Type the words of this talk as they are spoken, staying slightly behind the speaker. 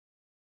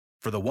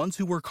For the ones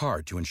who work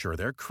hard to ensure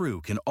their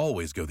crew can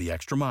always go the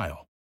extra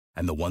mile,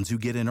 and the ones who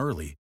get in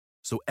early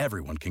so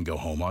everyone can go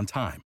home on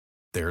time,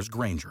 there's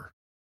Grainger,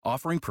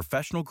 offering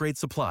professional-grade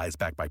supplies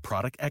backed by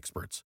product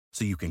experts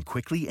so you can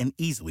quickly and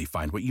easily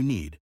find what you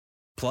need.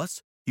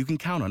 Plus, you can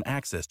count on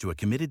access to a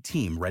committed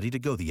team ready to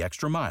go the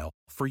extra mile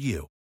for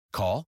you.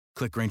 Call,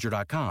 click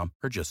Grainger.com,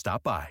 or just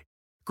stop by.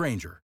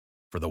 Grainger,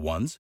 for the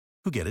ones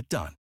who get it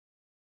done.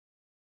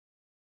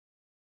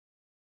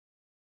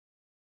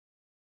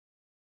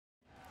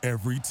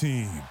 Every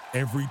team,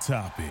 every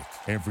topic,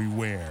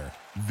 everywhere.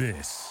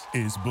 This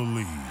is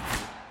Believe.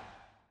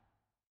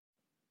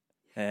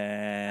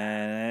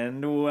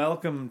 And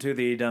welcome to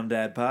the Dumb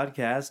Dad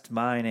Podcast.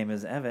 My name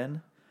is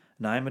Evan,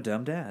 and I'm a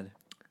dumb dad.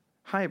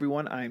 Hi,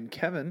 everyone. I'm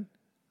Kevin,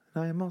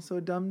 and I am also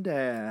a dumb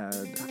dad.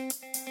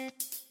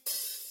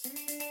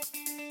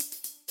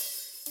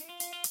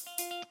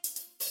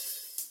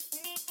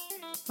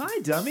 Hi,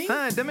 dummy.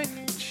 Hi, dummy.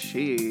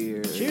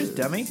 Cheers. Cheers,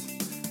 dummy.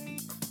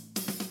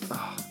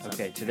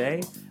 Okay,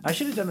 today, I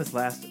should have done this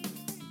last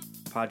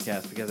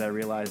podcast because I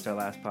realized our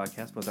last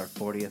podcast was our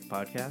 40th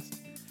podcast.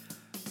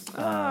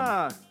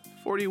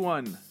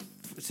 41.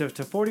 So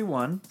to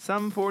 41,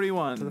 Some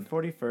 41. to the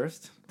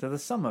 41st, to the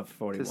sum of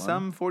 41. To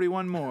some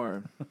 41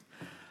 more.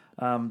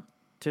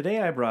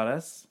 Today I brought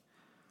us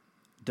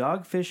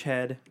Dogfish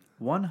Head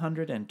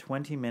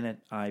 120-minute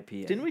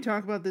IPA. Didn't we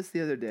talk about this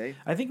the other day?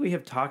 I think we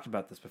have talked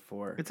about this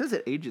before. It says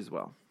it ages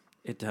well.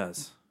 It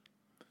does.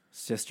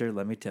 Sister,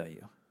 let me tell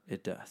you,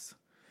 it does.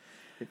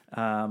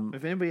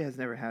 If anybody has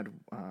never had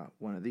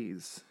one of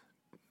these,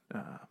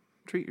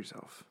 treat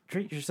yourself.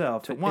 Treat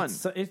yourself to one.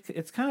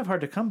 It's kind of hard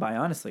to come by,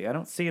 honestly. I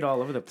don't see it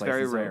all over the place.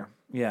 Very rare.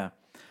 Yeah.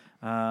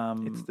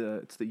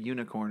 It's the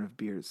unicorn of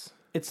beers.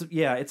 It's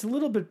a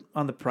little bit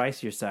on the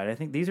pricier side. I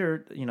think these are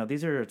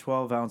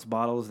 12-ounce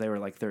bottles. They were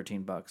like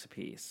 $13 a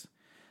piece.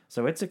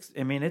 So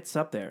it's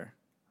up there.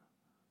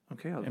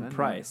 Okay, I'll in Venmo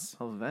price.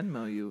 I'll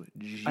Venmo you.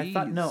 Jeez. I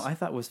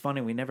thought it was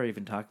funny. We never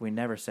even talk. We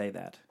never say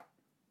that.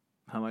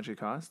 How much it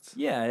costs?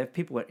 Yeah, if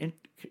people are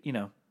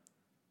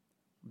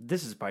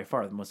this is by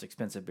far the most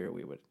expensive beer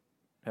we would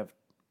have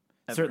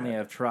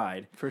have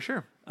tried. For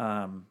sure.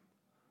 But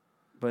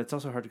it's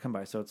also hard to come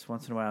by. So it's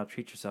once in a while,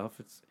 treat yourself.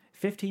 It's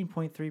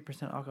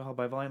 15.3% alcohol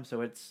by volume, so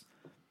it's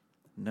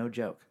no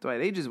joke. So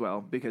it ages well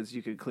because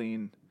you could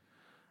clean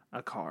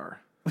a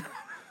car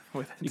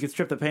with it. You could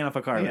strip the paint off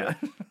a car. Yeah.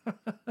 With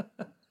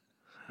it.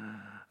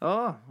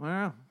 Oh,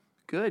 well,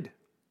 good.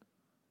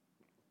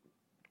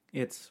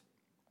 It's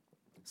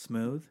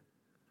smooth.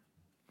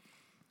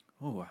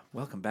 Oh,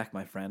 welcome back,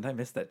 my friend. I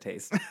missed that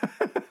taste.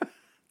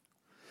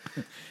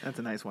 That's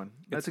a nice one.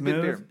 It's That's a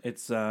good beer.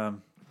 It's It a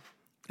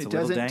little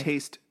doesn't dank.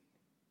 taste.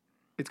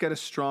 It's got a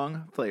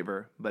strong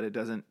flavor, but it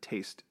doesn't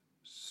taste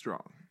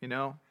strong. You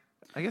know,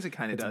 I guess it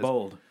kind of It's does.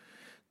 bold.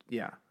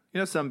 Yeah, you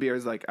know, some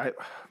beers like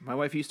my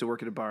wife used to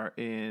work at a bar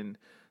in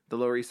the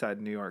Lower East Side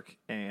of New York,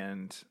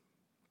 and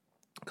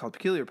called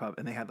Peculiar Pub,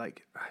 and they had I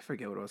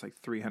forget what it was,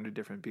 300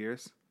 different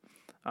beers.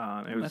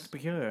 That's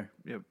peculiar.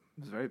 It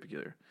was very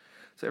peculiar.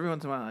 So every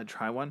once in a while I'd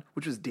try one,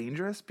 which was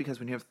dangerous because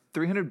when you have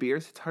 300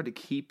 beers, it's hard to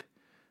keep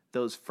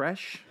those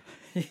fresh.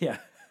 Yeah.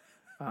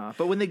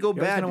 But when they go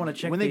bad, want to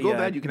check you can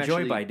Joy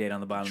actually by date on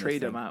the bottom.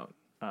 trade of this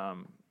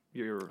them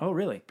out. Oh,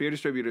 really? Beer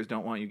distributors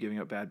don't want you giving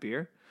out bad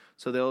beer,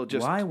 so they'll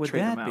just Why would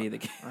trade them that out. be the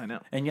case? I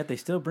know. And yet they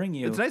still bring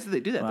you. It's nice that they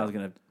do that. Well, I though. was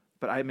gonna.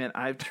 But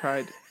I've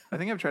tried. I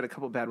think I've tried a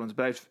couple bad ones.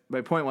 But my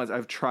point was,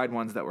 I've tried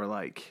ones that were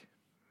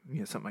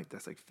something like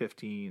this,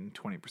 15,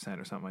 20%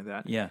 or something like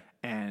that. Yeah.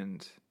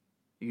 And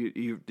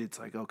it's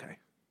like, okay,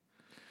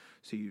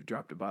 so you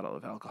dropped a bottle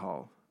of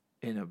alcohol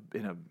in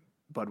a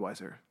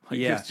Budweiser.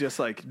 Yeah. It's just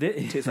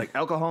it tastes like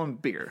alcohol and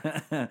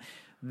beer.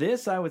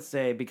 This, I would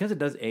say, because it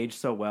does age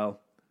so well,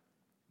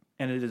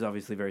 and it is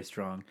obviously very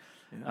strong.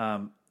 Yeah.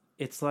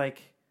 It's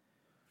like,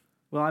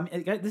 well,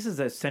 this is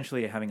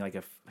essentially having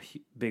a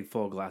big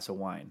full glass of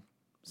wine,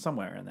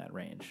 somewhere in that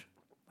range.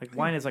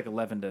 Wine is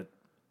 11 to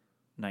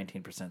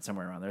 19%,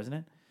 somewhere around there, isn't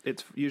it?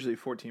 It's usually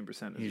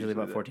 14%. Usually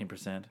about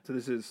 14%. So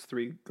this is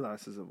 3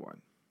 glasses of wine.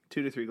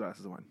 2 to 3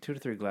 glasses of wine. 2 to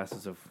 3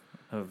 glasses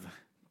of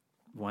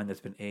wine that's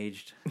been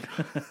aged,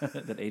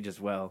 that ages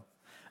well.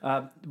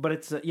 But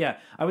it's, I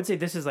would say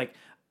this is I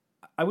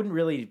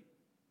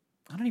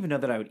don't even know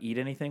that I would eat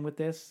anything with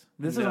this.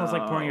 This is almost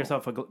like pouring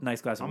yourself a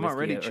nice glass of whiskey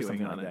already or something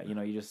chewing like on that.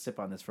 it. You just sip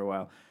on this for a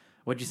while.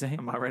 What'd you say?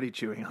 I'm already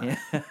chewing on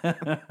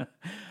it.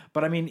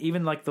 But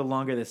even the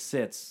longer this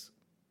sits,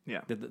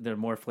 Yeah. the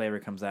more flavor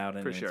comes out,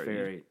 and For it's sure.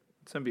 very,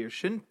 Some beers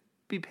shouldn't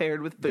be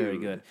paired with food. very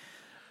good.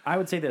 I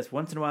would say this: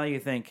 once in a while, you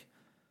think,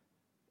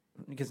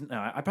 because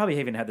I probably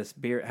haven't had this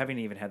beer in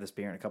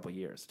a couple of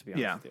years, to be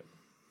honest with you.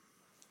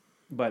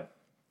 But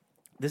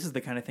this is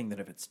the kind of thing that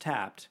if it's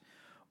tapped,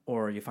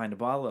 or you find a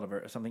bottle of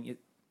it or something,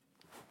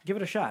 give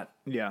it a shot.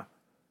 Yeah.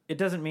 It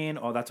doesn't mean,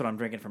 that's what I'm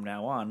drinking from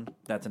now on.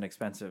 That's an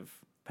expensive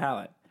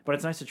palate. But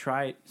it's nice to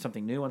try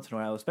something new once in a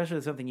while, especially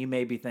something you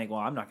maybe think, well,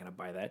 I'm not going to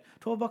buy that.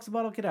 $12 a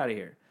bottle, get out of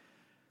here.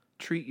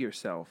 Treat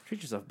yourself.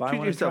 Treat yourself. Buy Treat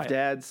one and yourself, try it.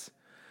 dads.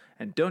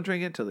 And don't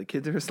drink it till the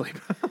kids are asleep.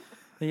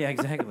 Yeah,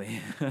 exactly.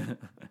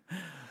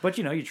 But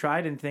you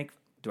tried and think,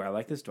 do I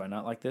like this? Do I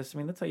not like this? I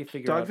mean, that's how you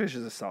figure out. Dogfish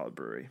is a solid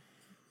brewery.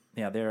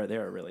 Yeah, they're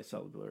a really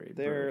solid brewery.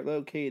 They're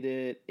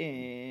located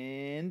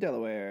in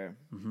Delaware.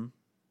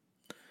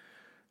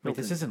 Wait,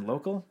 this isn't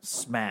local?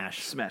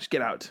 Smash.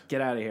 Get out.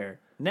 Get out of here.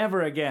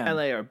 Never again.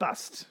 LA or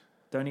bust.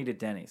 Don't eat at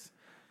Denny's.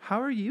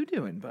 How are you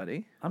doing,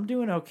 buddy? I'm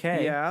doing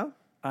okay. Yeah.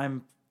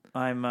 I'm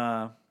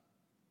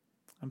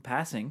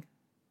passing.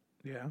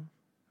 Yeah.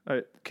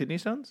 Kidney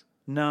stones?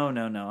 No.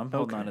 I'm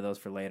holding on to those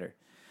for later.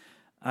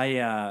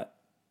 Remember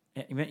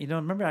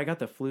I got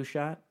the flu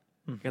shot?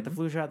 I got the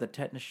flu shot, the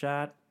tetanus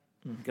shot,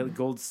 got the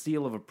gold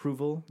seal of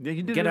approval. Yeah,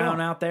 you did Get it all.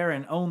 on out there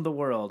and own the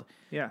world.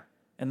 Yeah.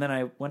 And then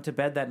I went to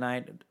bed that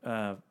night,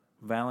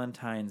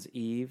 Valentine's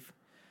Eve,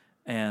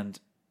 and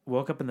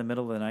woke up in the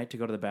middle of the night to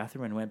go to the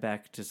bathroom and went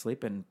back to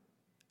sleep. And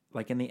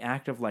like in the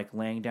act of like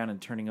laying down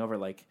and turning over,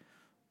 like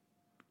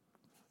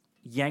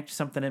yanked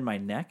something in my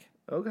neck.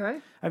 Okay.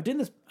 I've done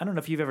this. I don't know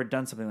if you've ever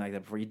done something like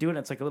that before. You do it, and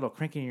it's like a little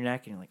crinkle in your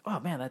neck, and you're like, "Oh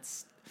man,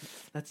 that's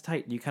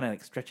tight." And you kind of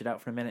like stretch it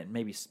out for a minute, and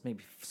maybe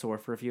sore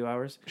for a few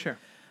hours. Sure.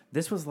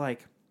 This was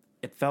like,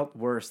 it felt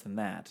worse than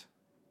that.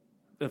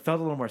 It felt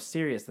a little more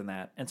serious than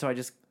that, and so I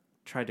just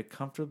tried to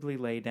comfortably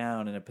lay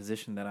down in a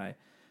position that I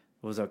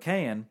was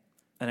okay in,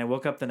 and I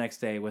woke up the next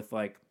day with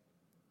like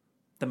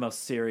the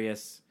most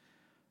serious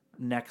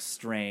neck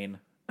strain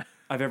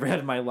I've ever had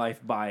in my life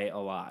by a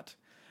lot.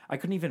 I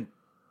couldn't even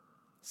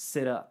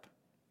sit up.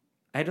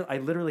 I'm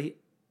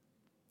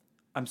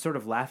sort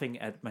of laughing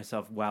at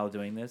myself while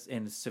doing this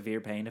in severe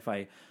pain. If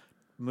I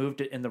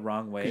moved it in the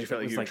wrong way, you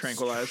felt it was like you were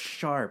tranquilized?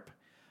 sharp,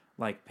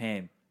 like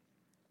pain.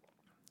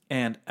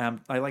 And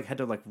I like had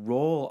to like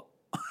roll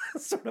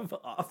sort of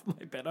off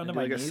my bed onto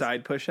my like knees. a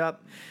side push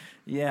up.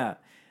 Yeah,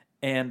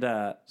 and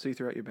So you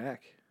threw out your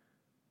back.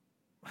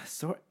 it's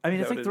that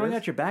like what it throwing is?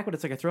 out your back, but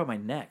it's like I throw out my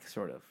neck,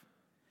 sort of.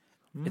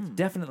 It's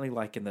definitely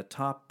like in the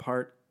top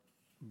part,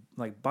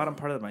 like bottom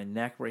part of my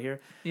neck right here.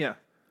 Yeah.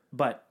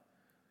 But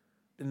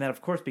and then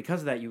of course because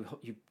of that you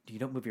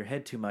don't move your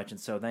head too much, and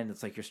so then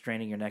it's like you're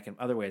straining your neck in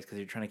other ways because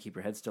you're trying to keep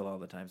your head still all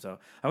the time. So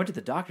I went to the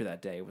doctor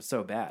that day. It was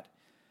so bad.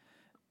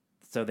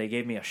 So they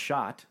gave me a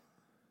shot.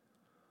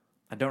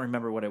 I don't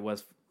remember what it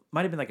was.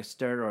 Might have been like a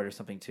steroid or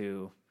something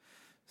to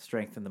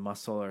strengthen the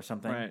muscle or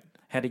something. Right.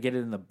 Had to get it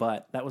in the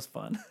butt. That was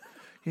fun.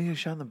 You get a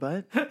shot in the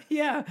butt?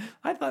 Yeah,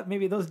 I thought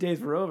maybe those days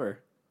were over.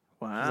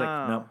 Wow. She's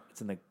like, no,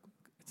 it's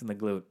in the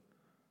glute.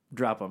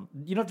 Drop them.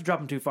 You don't have to drop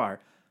them too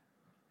far,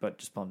 but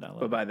just pull them down a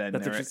little. But by then,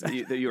 That's what she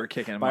said. you were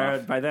kicking him By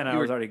off. then, I You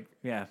was were already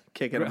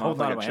kicking him off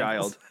holding on like to a my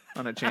child ankles.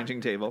 on a changing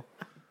table.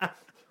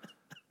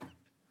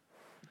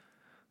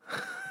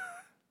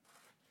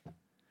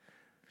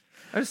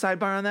 I have a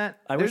sidebar on that.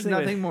 I wish There's they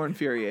would- nothing more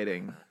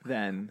infuriating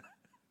than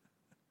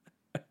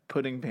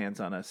putting pants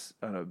on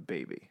a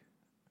baby.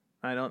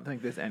 I don't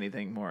think there's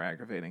anything more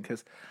aggravating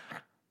because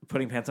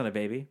Putting pants on a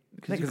baby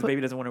because you the put-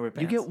 baby doesn't want to wear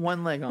you pants. get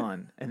one leg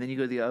on and then you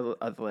go to the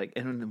other leg,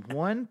 and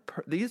then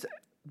these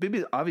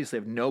babies obviously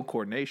have no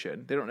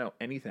coordination. They don't know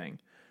anything,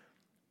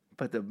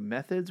 but the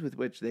methods with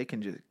which they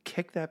can just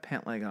kick that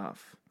pant leg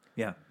off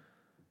Yeah.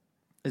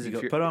 is You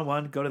go, put on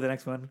one, go to the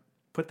next one,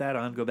 put that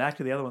on, go back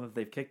to the other one that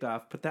they've kicked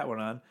off, put that one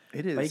on.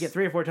 It is. But you get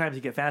 3 or 4 times,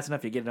 you get fast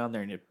enough, you get it on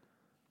there, and you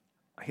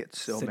I get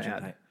so cinch it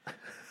mad. tight.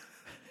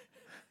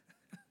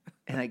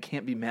 And I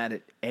can't be mad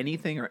at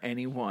anything or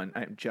anyone.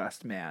 I'm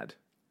just mad.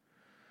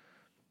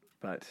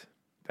 But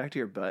back to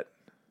your butt.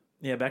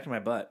 Yeah, back to my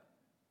butt.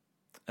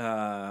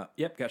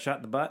 Yep, got shot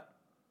in the butt,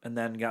 and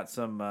then got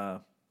some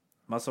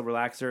muscle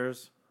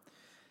relaxers,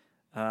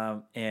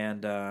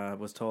 and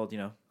was told,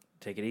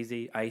 take it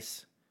easy,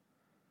 ice,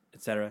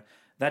 etc.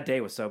 That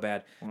day was so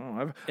bad.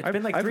 Wow, It's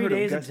been like 3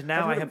 days into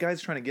now. I I have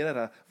guys trying to get out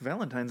of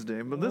Valentine's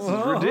Day, but this is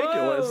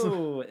ridiculous.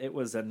 Whoa! It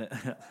was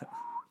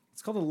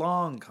it's called a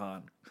long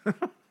con.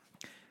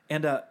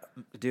 And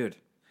dude,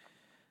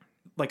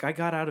 like I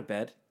got out of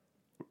bed,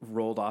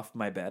 rolled off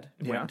my bed,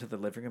 Yeah. went into the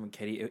living room, and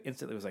Katie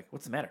instantly was like,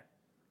 "What's the matter?"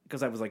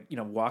 Because I was like,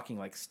 walking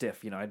like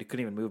stiff. I couldn't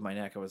even move my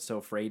neck. I was so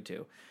afraid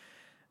to.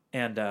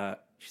 And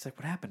she's like,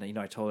 "What happened?"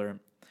 I told her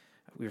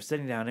we were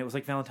sitting down. It was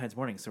like Valentine's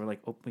morning, so we're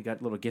like, "Oh, we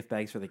got little gift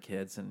bags for the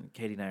kids," and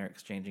Katie and I are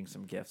exchanging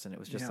some gifts, and it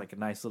was just Yeah. like a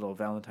nice little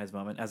Valentine's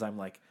moment as I'm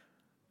like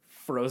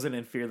frozen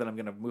in fear that I'm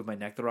going to move my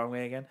neck the wrong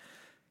way again.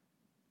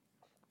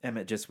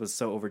 Emmett just was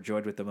so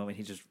overjoyed with the moment.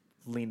 He just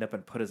leaned up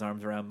and put his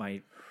arms around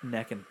my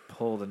neck and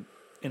pulled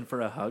in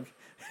for a hug.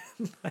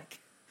 Like,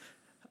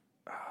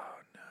 oh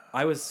no!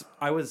 I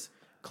was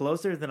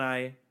closer than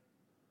I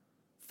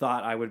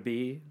thought I would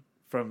be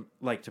from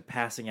like to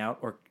passing out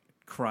or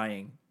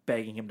crying,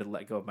 begging him to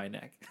let go of my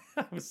neck.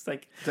 I was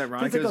like, Is that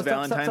ironic? It was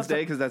Valentine's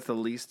Day because that's the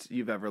least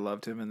you've ever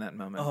loved him in that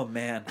moment. Oh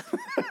man!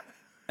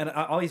 And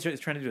all he's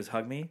trying to do is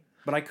hug me,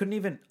 but I couldn't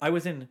even. I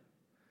was in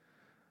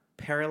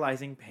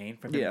paralyzing pain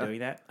from him doing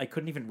that. I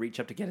couldn't even reach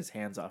up to get his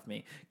hands off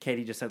me.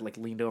 Katie just had like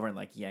leaned over and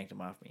like yanked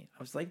him off me.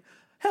 I was like,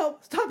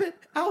 "Help! Stop it!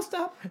 I'll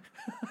stop!" It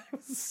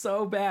was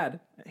so bad.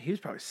 He was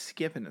probably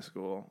skipping to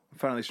school.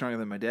 Finally stronger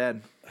than my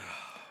dad.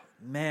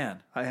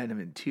 Man, I had him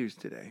in tears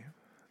today.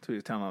 That's what he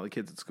was telling all the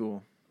kids at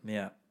school.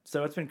 yeah.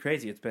 So it's been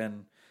crazy. It's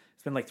been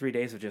like 3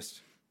 days of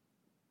just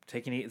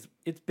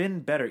it's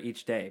been better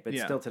each day, but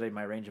still today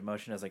my range of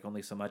motion is like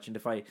only so much. And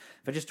if I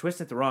just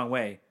twist it the wrong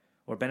way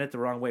or bend it the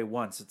wrong way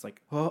once, it's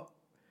like, oh,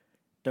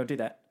 don't do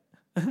that.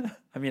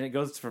 I mean, it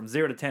goes from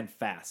 0 to 10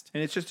 fast.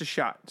 And it's just a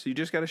shot. So you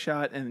just got a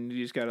shot, and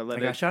you just got to let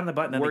I got shot in the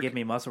butt, and then work. they gave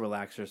me muscle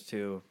relaxers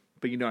too.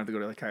 But you don't have to go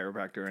to like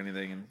chiropractor or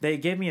anything. And They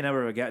gave me a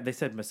number of guys. They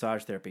said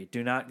massage therapy.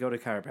 Do not go to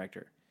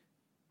chiropractor.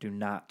 Do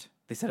not.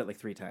 They said it like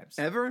 3 times.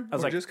 Ever? I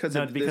was Or like, just because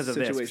no, of because this of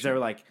this. 'Cause situation? they were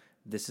like,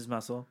 this is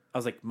muscle. I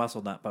was like,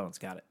 muscle, not bones.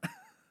 Got it.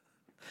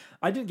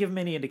 I didn't give them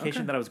any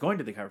indication that I was going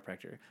to the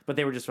chiropractor, but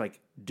they were just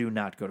like, do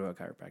not go to a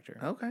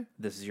chiropractor. Okay.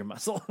 This is your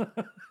muscle.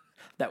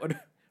 That would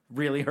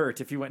really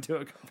hurt if you went to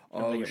a chiropractor.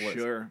 Oh, Make it worse.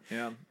 sure.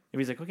 Yeah. If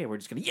he's like, okay, we're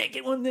just going to yank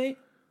it one day.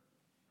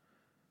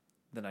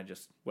 Then I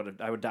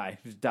would die.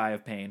 Just die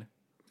of pain.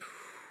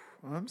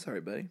 Well, I'm sorry,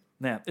 buddy.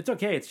 Nah, it's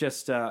okay. It's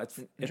just, Enjoy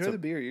the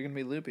beer. You're going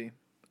to be loopy.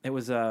 it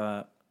was, man,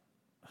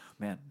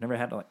 never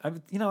had to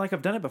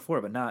I've done it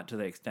before, but not to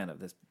the extent of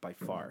this by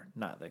far.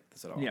 Not like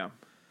this at all. Yeah.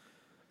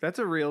 That's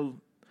a real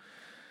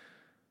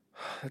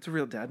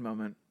dad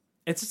moment.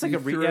 It's just like You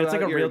it's threw like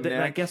a out your real,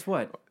 neck, guess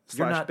what?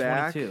 You're Slash not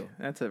back. 22.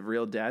 That's a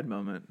real dad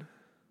moment.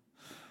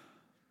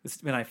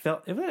 And I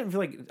didn't feel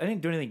like I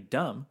didn't do anything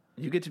dumb,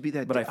 You get to be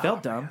that but I felt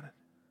oh, dumb. man.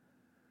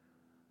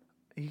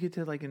 You get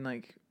to like in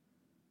like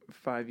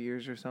 5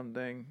 years or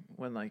something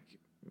when like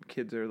our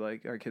kids are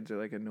like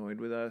annoyed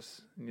with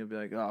us, and you'll be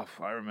like, oh,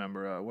 I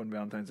remember one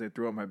Valentine's Day I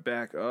threw out my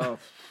back. Oh,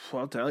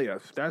 I'll tell you,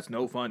 that's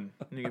no fun.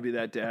 And you can be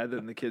that dad,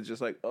 and the kid's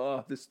just like,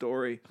 oh, this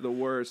story, the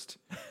worst.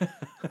 I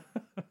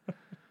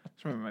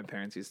remember my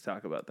parents used to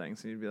talk about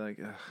things, and you'd be like,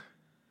 ugh,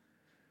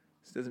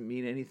 this doesn't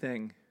mean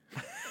anything.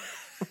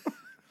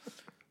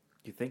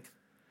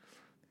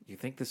 You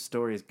think this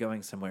story is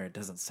going somewhere? It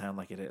doesn't sound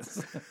like it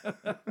is.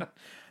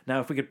 Now,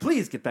 if we could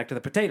please get back to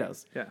the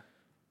potatoes. Yeah.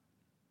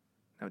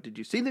 Now, did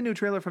you see the new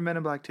trailer for Men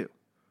in Black 2?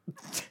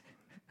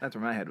 That's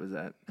where my head was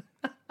at.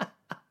 How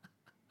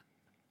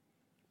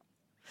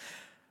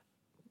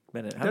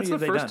many have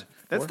they done?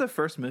 That's 4? the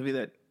first movie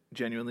that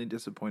genuinely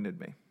disappointed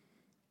me.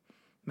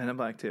 Men in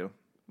Black 2.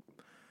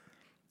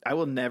 I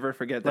will never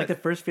forget that. Like the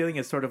first feeling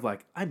is sort of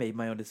like, I made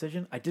my own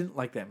decision. I didn't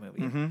like that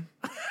movie. Mm-hmm.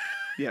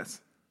 Yes.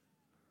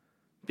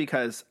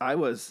 Because I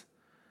was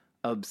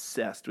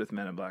obsessed with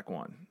Men in Black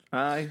 1.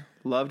 I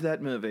loved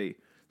that movie.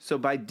 So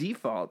by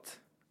default,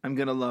 I'm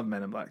going to love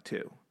Men in Black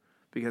 2.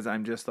 Because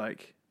I'm just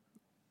like,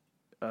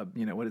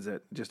 what is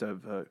it? Just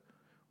what's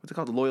it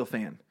called? A loyal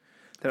fan.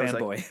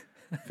 Fanboy.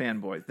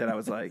 Fanboy. That I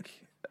was like,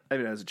 I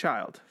was a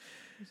child.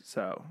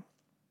 So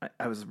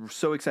I was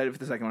so excited for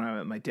the second one. I went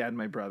with my dad and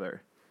my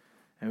brother.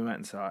 And we went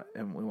and saw it.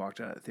 And we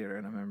walked out of the theater.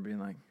 And I remember being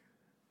like,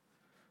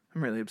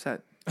 I'm really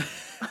upset.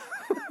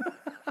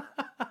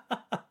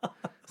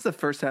 It's the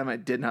first time I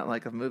did not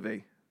like a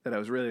movie that I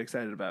was really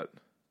excited about.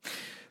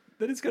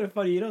 That is kind of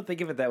funny. You don't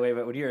think of it that way,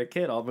 but when you're a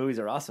kid, all movies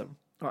are awesome.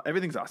 Well,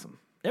 everything's awesome.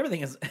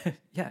 Everything is,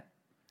 yeah.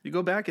 You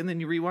go back and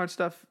then you rewatch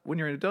stuff when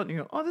you're an adult and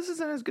you go, oh, this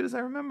isn't as good as I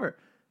remember.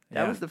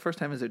 That Yeah. was the first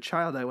time as a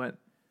child I went,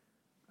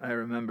 I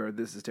remember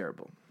this is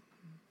terrible.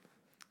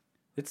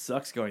 It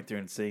sucks going through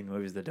and seeing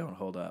movies that don't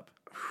hold up.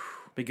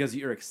 Because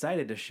you're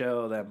excited to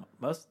show them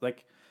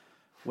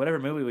whatever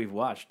movie we've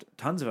watched,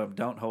 tons of them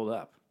don't hold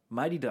up.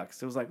 Mighty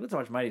Ducks. It was like, let's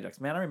watch Mighty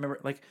Ducks. Man, I remember,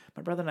 like,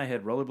 my brother and I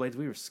had rollerblades.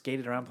 We were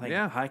skating around playing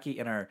hockey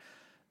in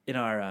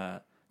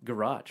our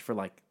garage for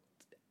like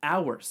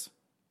hours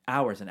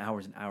and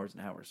hours and hours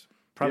and hours.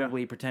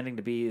 Probably pretending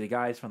to be the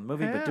guys from the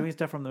movie, but doing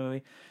stuff from the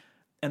movie.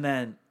 And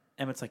then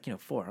Emmett's like,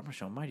 4, I'm going to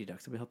show him Mighty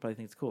Ducks. He'll probably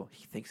think it's cool.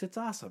 He thinks it's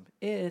awesome.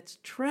 It's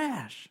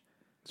trash.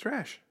 It's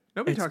trash.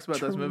 Nobody talks about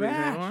those movies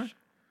anymore.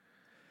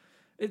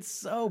 It's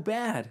so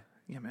bad.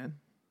 Yeah, man.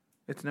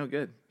 It's no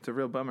good. It's a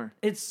real bummer.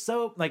 It's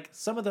so, like,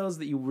 some of those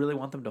that you really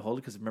want them to hold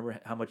because remember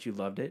how much you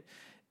loved it.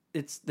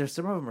 There's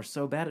some of them are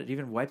so bad it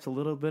even wipes a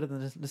little bit of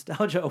the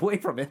nostalgia away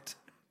from it.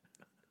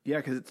 Yeah,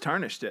 because it's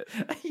tarnished it.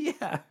 Yeah.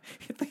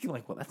 You're thinking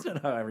like, well, that's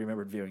not how I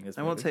remembered viewing this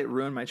movie. I won't say it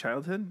ruined my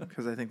childhood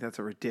because I think that's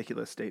a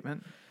ridiculous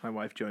statement. My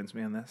wife joins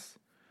me on this.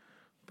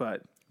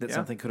 But that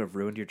something could have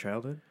ruined your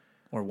childhood?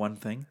 Or one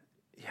thing?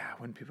 Yeah,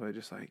 when people are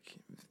just like,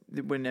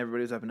 when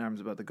everybody was up in arms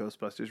about the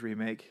Ghostbusters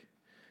remake,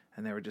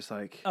 and they were just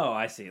like, oh,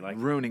 I see, like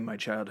ruining my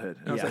childhood.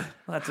 And I was like,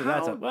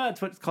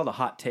 that's what's called a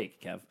hot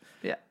take, Kev.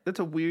 Yeah,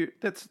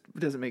 that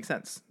doesn't make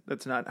sense.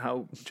 That's not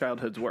how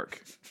childhoods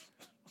work.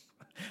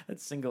 That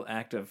single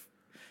act of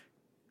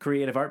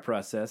creative art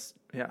process,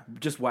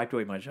 just wiped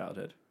away my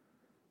childhood.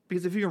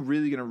 Because if you're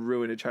really going to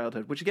ruin a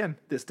childhood, which again,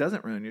 this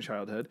doesn't ruin your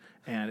childhood,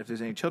 and if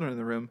there's any children in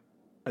the room,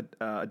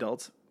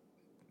 adults,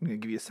 I'm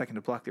going to give you a second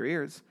to block their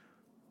ears.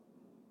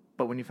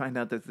 But when you find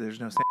out that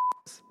there's no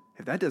sense,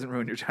 if that doesn't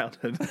ruin your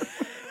childhood,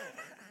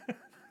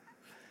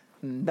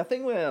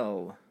 nothing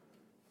will.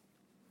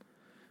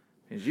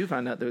 Because you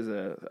found out there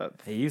was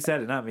Hey, you said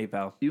it, not me,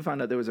 pal. You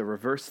found out there was a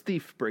reverse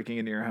thief breaking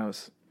into your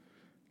house,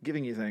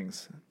 giving you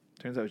things.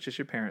 Turns out it's just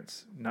your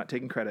parents not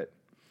taking credit.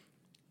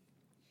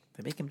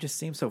 They make him just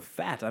seem so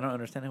fat. I don't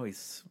understand how he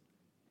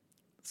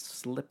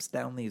slips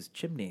down these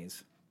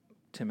chimneys.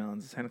 Tim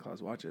Allen's Santa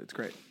Claus. Watch it. It's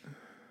great.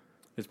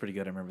 It's pretty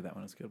good. I remember that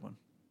one. It's a good one.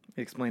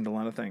 It explained a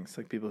lot of things,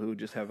 like people who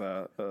just have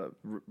a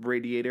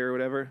radiator or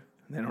whatever.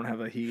 And they don't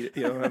have a heat,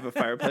 don't have a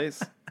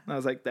fireplace. And I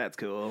was like, that's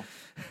cool.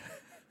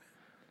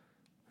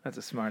 That's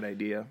a smart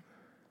idea.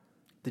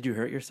 Did you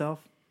hurt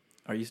yourself?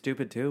 Are you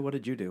stupid too? What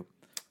did you do?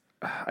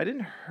 I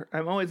didn't hurt.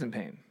 I'm always in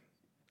pain.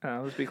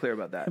 Let's be clear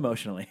about that.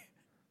 Emotionally.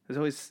 There's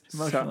always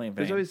Emotionally in pain.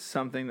 There's always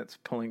something that's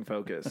pulling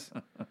focus,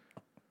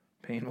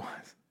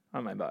 pain-wise,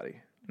 on my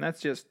body. And that's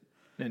just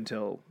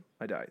until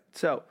I die.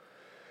 So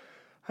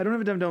I don't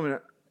have a dumb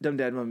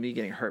dad moment of me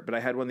getting hurt, but I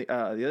had one the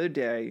other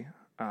day.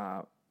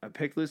 I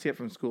picked Lucy up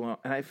from school,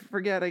 and I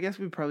forget. I guess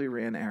we probably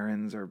ran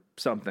errands or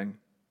something.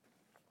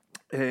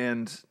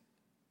 And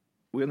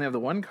we only have the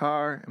one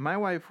car, and my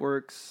wife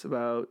works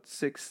about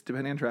 6,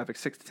 depending on traffic,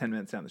 6 to 10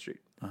 minutes down the street.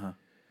 Uh-huh.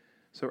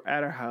 So we're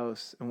at our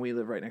house, and we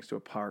live right next to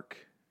a park,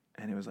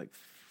 and it was like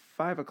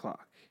 5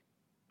 o'clock.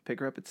 Pick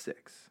her up at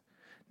 6.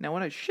 Now,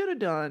 what I should have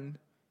done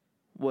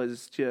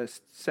was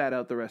just sat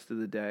out the rest of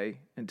the day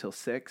until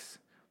 6,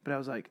 but I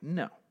was like,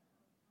 no.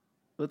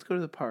 Let's go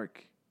to the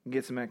park and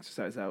get some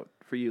exercise out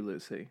for you,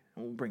 Lucy.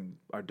 And we'll bring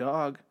our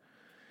dog,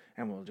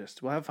 and we'll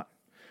have fun.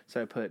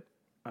 So I put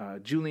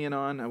Julian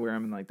on. I wear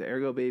him in like the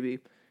Ergo Baby.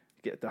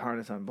 Get the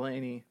harness on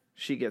Blaney.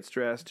 She gets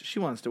dressed. She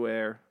wants to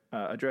wear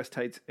a dress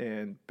tights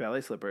and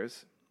ballet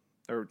slippers.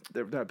 Or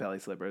they're not ballet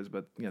slippers,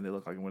 but they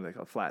look like, what are they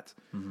called? Flats.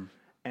 Mm-hmm.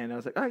 And I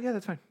was like, all right, yeah,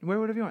 that's fine. Wear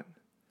whatever you want.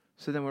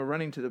 So then we're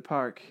running to the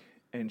park,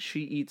 and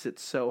she eats it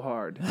so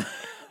hard.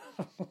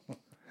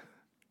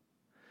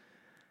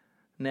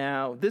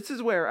 Now, this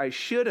is where I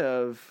should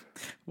have...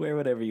 Wear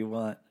whatever you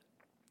want.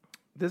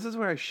 This is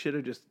where I should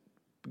have just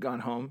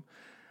gone home.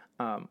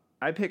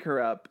 I pick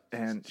her up,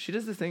 and she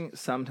does this thing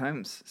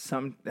sometimes.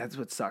 That's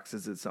what sucks,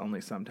 is it's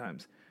only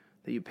sometimes.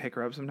 That you pick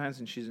her up sometimes,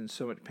 and she's in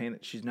so much pain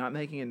that she's not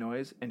making a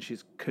noise, and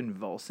she's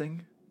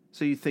convulsing.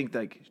 So you think,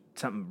 like,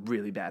 something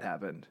really bad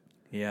happened.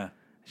 Yeah.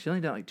 She only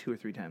done it like 2 or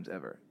 3 times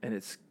ever, and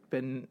it's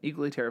been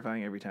equally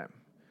terrifying every time.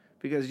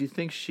 Because you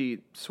think she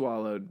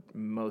swallowed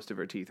most of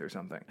her teeth or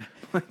something.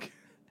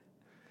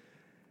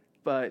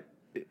 But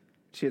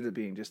she ends up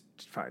being just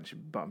fine. She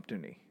bumped her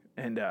knee.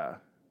 And, but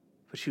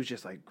she was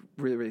just like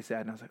really, really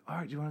sad. And I was like, all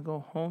right, do you want to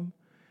go home?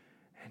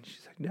 And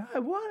she's like, no, I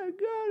want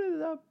to go to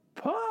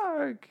the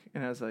park.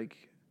 And I was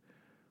like,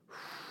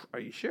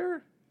 are you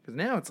sure? Because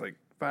now it's like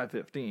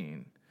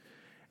 5:15.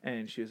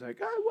 And she was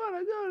like, I want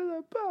to go to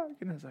the park.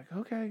 And I was like,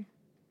 okay,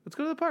 let's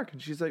go to the park.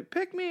 And she's like,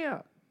 pick me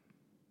up.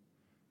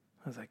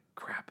 I was like,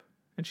 crap.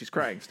 And she's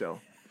crying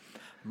still.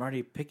 I'm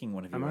already picking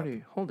one of you I'm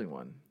already holding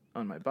one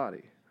on my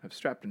body. I've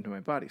strapped him to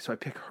my body. So I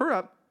pick her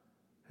up,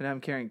 and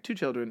I'm carrying 2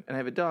 children, and I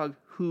have a dog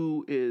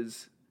who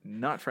is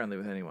not friendly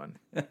with anyone.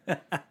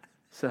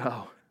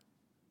 So,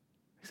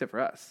 except for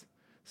us.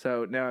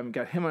 So now I've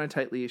got him on a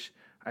tight leash.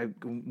 I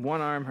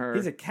one-arm her.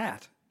 He's a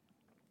cat.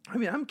 I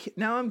mean,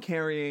 I'm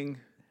carrying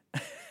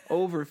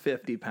over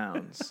 50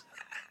 pounds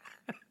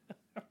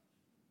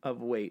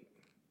of weight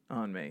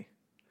on me.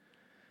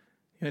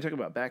 Talk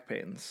about back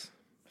pains.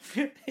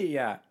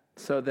 Yeah.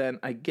 So then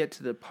I get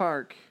to the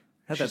park.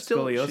 How's that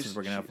scoliosis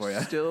working out for you?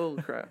 Still,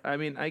 I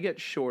mean, I get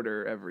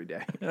shorter every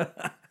day.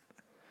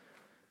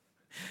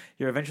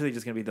 You're eventually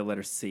just going to be the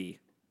letter C.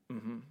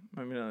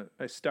 Mm-hmm.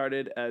 I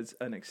started as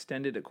an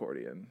extended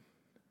accordion.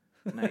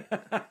 And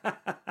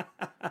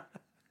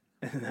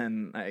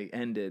then I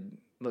ended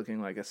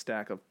looking like a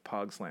stack of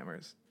Pog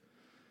Slammers.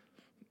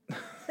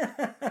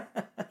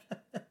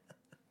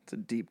 It's a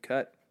deep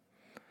cut.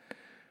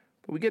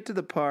 But we get to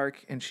the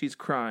park, and she's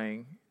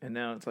crying, and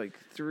now it's like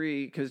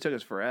 3, because it took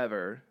us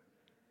forever.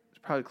 It's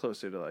probably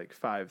closer to like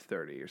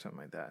 5:30 or something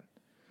like that.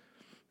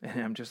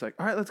 And I'm just like,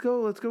 all right, let's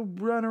go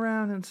run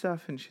around and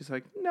stuff. And she's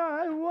like, no,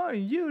 I want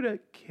you to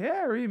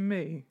carry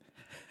me.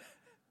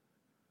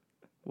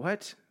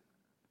 What?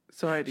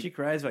 So She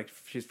cries like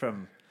she's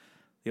from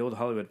the old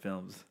Hollywood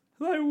films.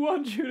 I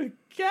want you to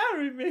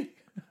carry me.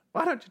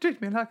 Why don't you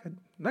treat me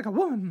like a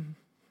woman?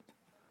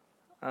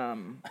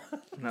 And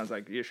I was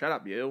like, you shut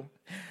up, you.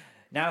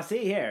 Now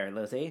see here,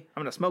 Lucy.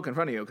 I'm going to smoke in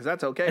front of you because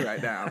that's okay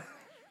right now.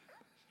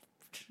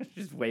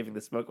 Just waving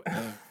the smoke.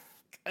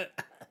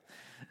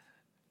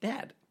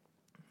 Dad.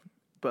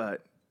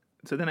 But,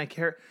 so then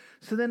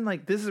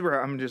this is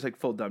where I'm just like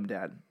full dumb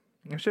dad.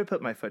 I should have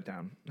put my foot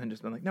down and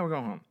just been like, no, we're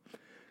going home.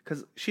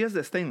 Because she has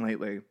this thing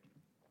lately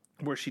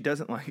where she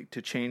doesn't like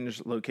to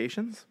change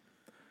locations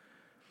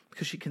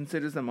because she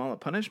considers them all a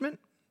punishment.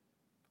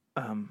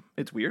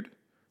 It's weird.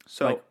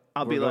 So like,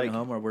 I'll be like,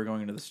 home or we're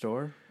going to the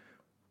store.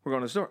 We're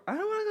going to the store. I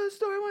don't want to go to the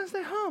store. I want to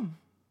stay home.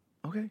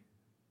 Okay.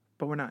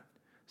 But we're not.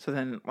 So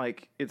then,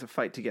 like, it's a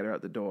fight to get her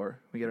out the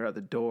door. We get her out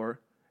the door,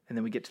 and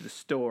then we get to the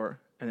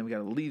store, and then we got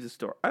to leave the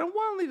store. I don't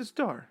want to leave the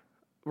store.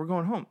 We're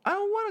going home. I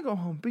don't want to go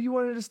home, but you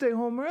wanted to stay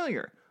home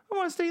earlier. I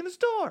want to stay in the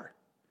store.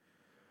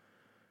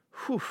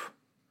 Whew.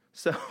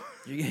 So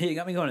You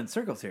got me going in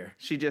circles here.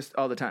 She just,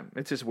 all the time.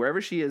 It's just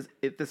wherever she is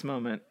at this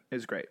moment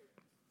is great.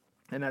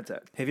 And that's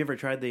it. Have you ever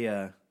tried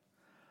the,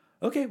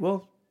 okay,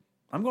 well,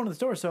 I'm going to the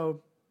store,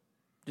 so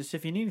just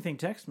if you need anything,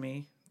 text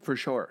me. For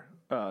sure.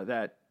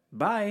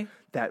 Bye.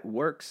 That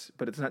works,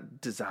 but it's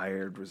not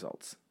desired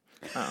results.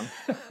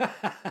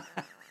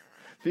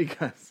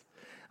 because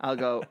I'll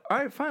go, all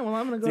right, fine. Well,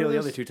 I'm going to go to the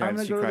this, other two I'm times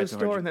going she to go to cried the so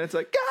store. hard And then it's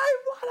like, I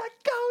want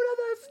to go to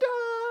the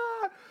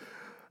store.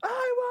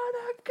 I want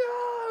to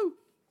go.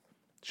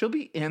 She'll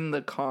be in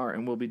the car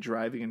and we'll be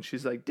driving. And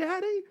she's like,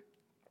 Daddy,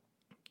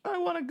 I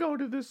want to go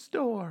to the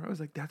store. I was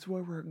like, that's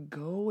where we're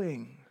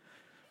going.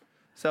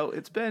 So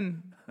it's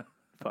been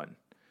fun.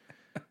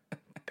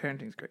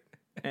 Parenting's great.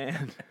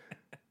 And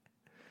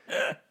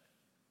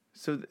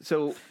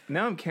so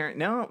now I'm carrying,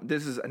 now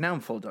I'm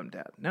full dumb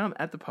dad. Now I'm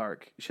at the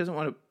park. She doesn't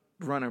want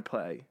to run or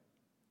play.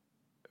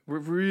 We're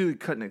really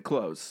cutting it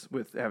close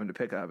with having to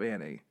pick up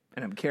Annie,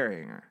 and I'm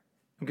carrying her.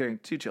 I'm carrying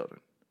 2 children.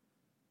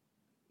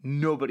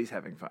 Nobody's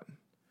having fun.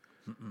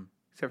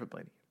 Except for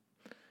Blaney,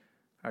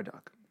 our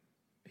dog.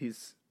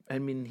 He's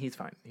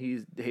fine.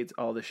 He hates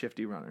all the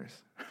shifty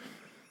runners.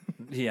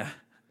 Yeah.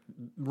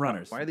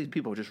 Runners. Why are these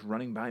people just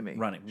running by me?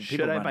 Running.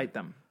 Should I bite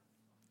them?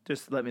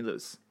 Just let me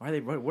loose. What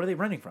are they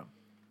running from?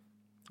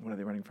 What are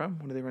they running from?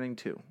 What are they running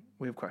to?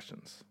 We have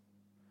questions.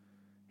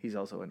 He's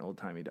also an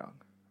old-timey dog.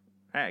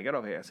 Hey, get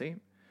over here, see?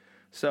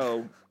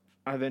 So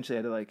I eventually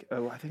had to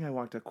I think I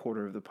walked a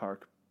quarter of the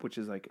park, which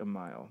is like a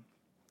mile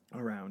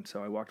around.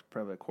 So I walked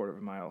probably a quarter of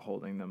a mile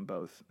holding them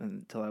both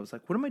until I was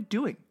like, what am I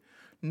doing?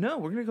 No,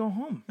 we're going to go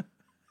home.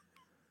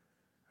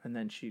 And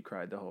then she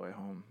cried the whole way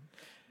home.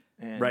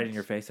 And Right in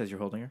your face as you're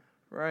holding her?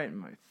 Right in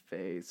my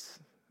face.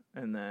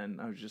 And then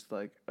I was just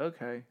like,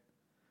 okay.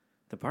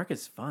 The park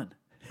is fun.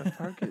 The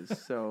park is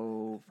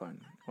so fun.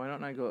 Why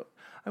don't I go?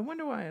 I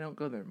wonder why I don't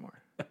go there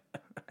more.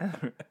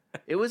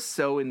 It was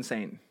so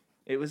insane.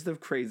 It was the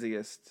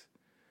craziest.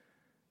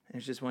 It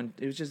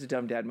was just a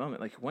dumb dad moment.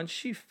 Like once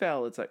she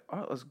fell, it's like,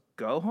 oh, let's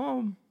go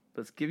home.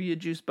 Let's give you a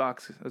juice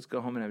box. Let's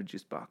go home and have a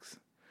juice box.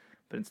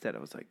 But instead I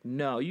was like,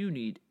 no, you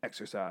need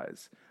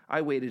exercise.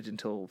 I waited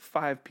until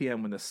 5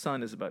 p.m. when the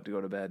sun is about to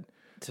go to bed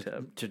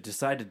To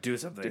decide to do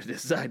something. to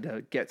decide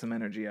to get some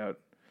energy out,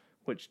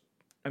 which,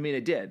 I mean,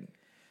 it did.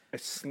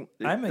 it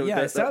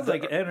sounds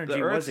like energy the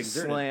was earth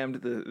exerted. slammed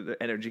the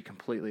energy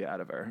completely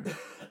out of her.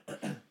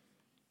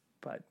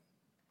 But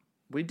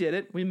we did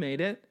it. We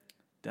made it.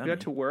 Dummy. We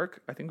got to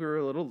work. I think we were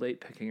a little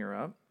late picking her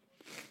up,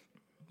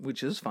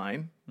 which is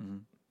fine. Mm-hmm.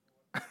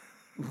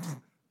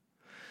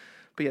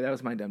 But yeah, that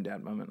was my dumb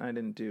dad moment. I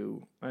didn't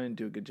do a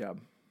good job.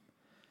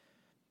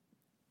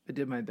 I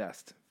did my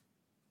best.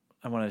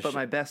 But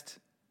my best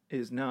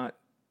is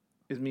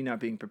me not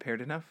being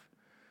prepared enough,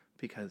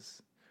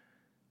 because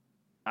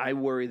I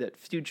worry that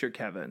future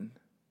Kevin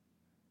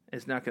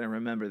is not going to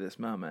remember this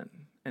moment,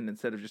 and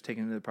instead of just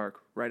taking him to the park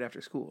right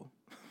after school,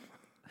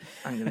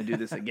 I'm going to do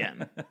this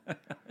again.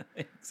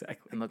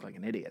 Exactly. And look like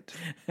an idiot.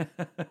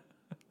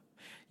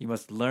 You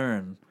must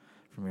learn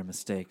from your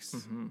mistakes.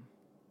 Mm-hmm.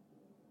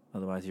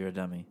 Otherwise, you're a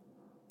dummy.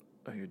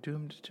 Oh, you're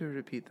doomed to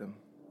repeat them.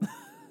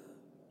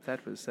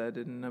 That was said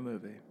in a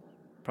movie.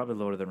 Probably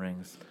Lord of the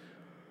Rings.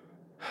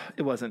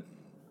 It wasn't.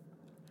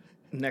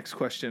 Next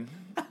question.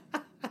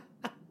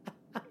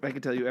 I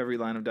could tell you every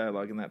line of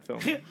dialogue in that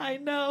film. I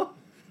know.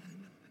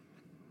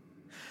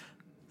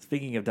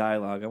 Speaking of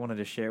dialogue, I wanted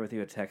to share with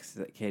you a text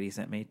that Katie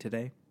sent me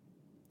today.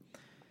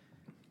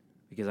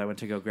 Because I went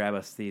to go grab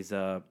us these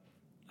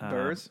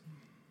Burrs?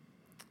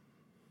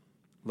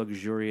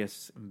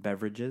 luxurious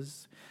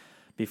beverages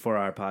before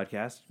our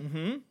podcast.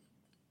 Mm-hmm.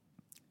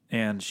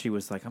 And she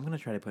was like, I'm going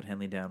to try to put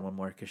Henley down one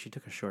more because she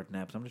took a short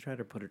nap. So I'm going to try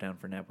to put her down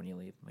for a nap when you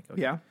leave. I'm like,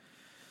 okay. Yeah.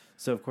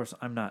 So, of course,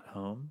 I'm not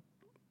home.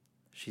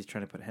 She's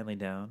trying to put Henley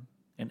down.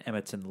 And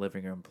Emmett's in the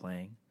living room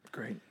playing.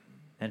 Great.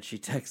 And she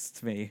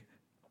texts me.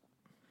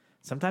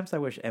 Sometimes I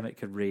wish Emmett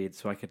could read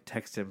so I could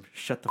text him,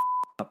 shut the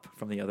up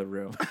from the other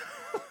room.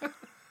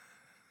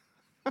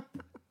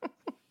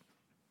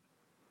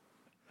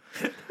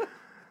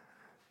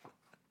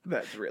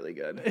 That's really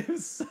good. It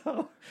was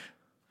so...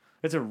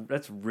 That's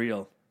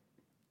real.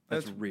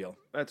 That's real.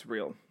 That's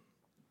real.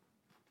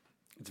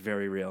 It's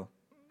very real.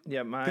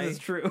 Yeah, It's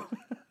true.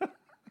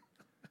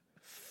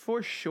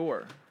 For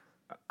sure.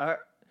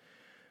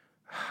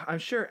 I'm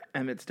sure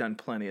Emmett's done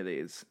plenty of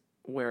these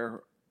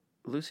where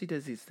Lucy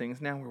does these things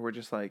now where we're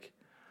just like,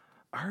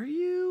 are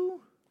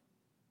you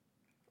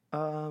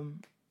a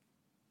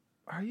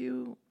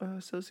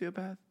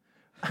sociopath?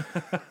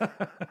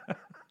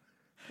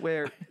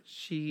 Where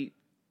she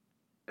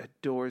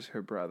adores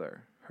her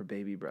brother, her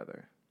baby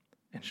brother,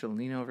 and she'll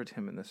lean over to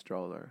him in the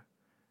stroller,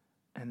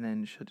 and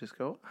then she'll just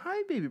go,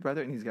 "Hi, baby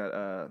brother," and he's got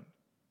a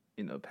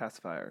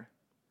pacifier.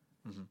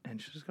 Mm-hmm.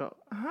 And she'll just go,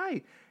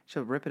 "Hi."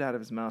 She'll rip it out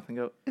of his mouth and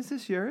go, "Is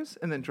this yours?"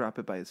 And then drop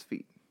it by his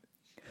feet.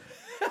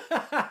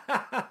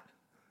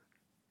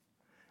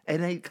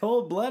 And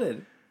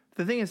Cold-blooded.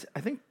 The thing is,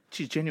 I think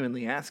she's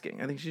genuinely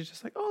asking. I think she's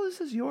just like, "Oh, this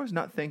is yours,"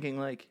 not thinking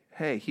like,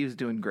 "Hey, he was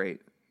doing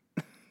great.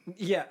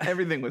 Yeah.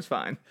 Everything was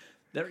fine."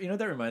 You know what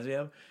that reminds me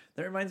of?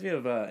 That reminds me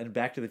of in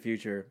Back to the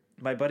Future.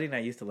 My buddy and I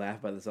used to laugh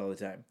about this all the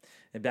time.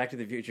 In Back to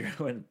the Future,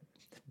 when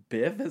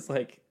Biff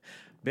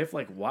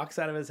walks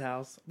out of his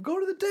house. "Go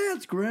to the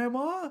dance,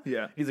 Grandma."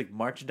 Yeah. He's like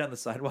marching down the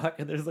sidewalk,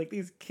 and there's like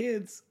these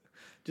kids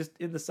just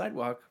in the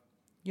sidewalk,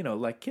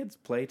 like kids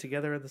play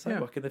together in the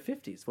sidewalk in the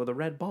 50s with a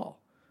red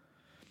ball.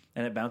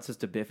 and it bounces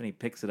to Biff, and he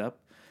picks it up.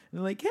 And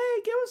they're like,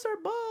 "Hey, give us our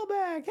ball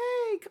back!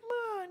 Hey, come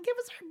on, give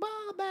us our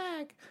ball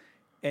back!"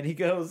 And he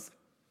goes,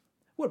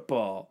 "What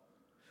ball?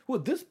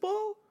 What, this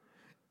ball?"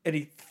 And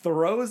he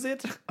throws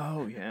it.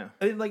 Oh yeah.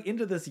 And like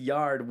into this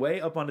yard, way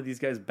up onto these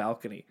guys'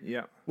 balcony.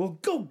 Yeah. Well,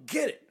 go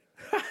get it.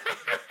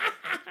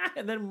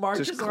 And then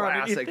marches Just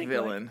around. And you classic think,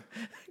 villain.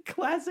 Like,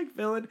 classic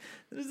villain.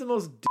 This is the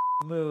most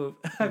move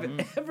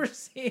I've ever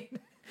seen.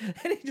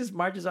 And he just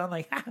marches on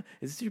like,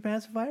 "Is this your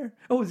pacifier?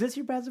 Oh, is this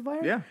your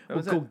pacifier? Yeah, that Well,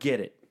 was go it. get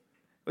it."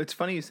 It's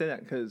funny you say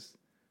that because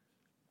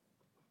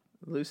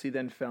Lucy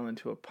then fell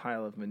into a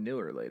pile of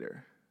manure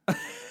later.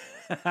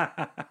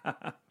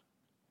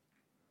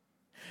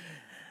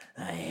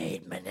 I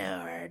hate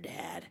manure,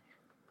 Dad.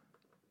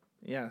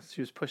 Yeah,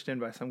 she was pushed in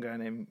by some guy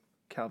named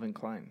Calvin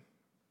Klein.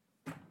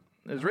 It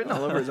was written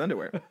all over his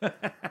underwear.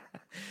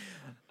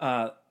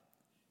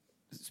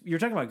 You're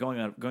talking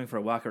about going for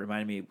a walk. It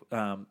reminded me.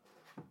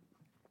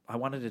 I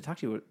wanted to talk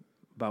to you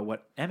about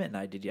what Emmett and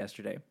I did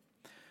yesterday.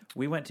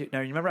 We went to. Now,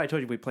 remember, I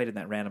told you we played in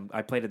that random.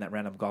 I played in that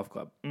random golf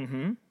club.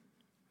 Mm-hmm.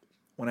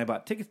 When I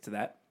bought tickets to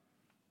that,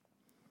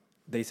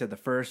 they said the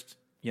first,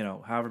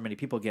 however many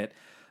people get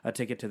a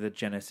ticket to the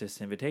Genesis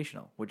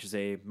Invitational, which is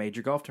a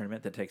major golf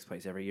tournament that takes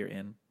place every year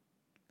in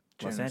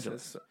Los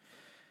Angeles,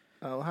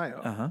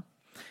 Ohio. Uh-huh.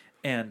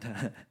 And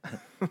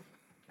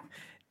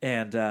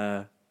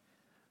so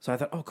I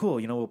thought, oh, cool.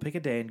 We'll pick a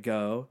day and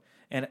go.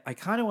 And I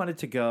kind of wanted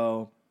to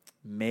go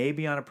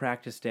maybe on a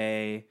practice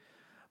day,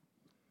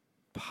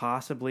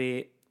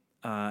 possibly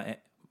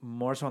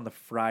more so on the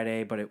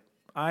Friday. But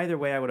either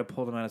way, I would have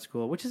pulled him out of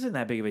school, which isn't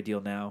that big of a deal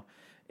now.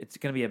 It's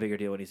going to be a bigger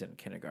deal when he's in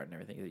kindergarten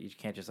and everything. You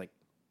can't just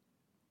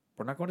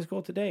we're not going to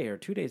school today or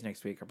 2 days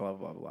next week or blah,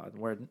 blah, blah, blah.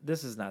 Where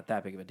this is not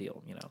that big of a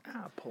deal,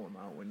 Pull him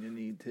out when you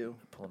need to.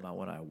 Pull him out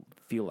when I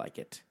feel like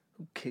it.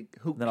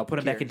 Who Then I'll put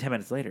him back in cares? 10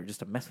 minutes later just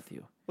to mess with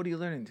you. What are you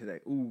learning today?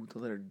 Ooh, the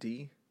letter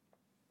D.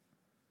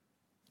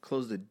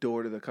 Close the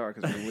door to the car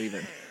because we're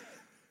leaving.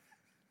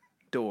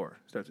 Door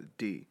starts with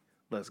D.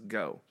 Let's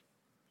go.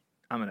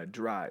 I'm going to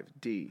drive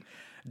D.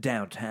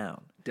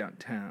 Downtown.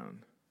 Downtown.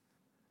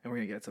 And we're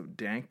going to get some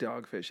dank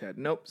dogfish head.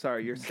 Nope,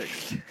 sorry, you're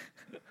 6.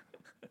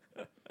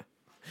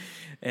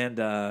 And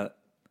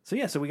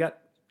so we got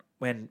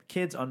when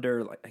kids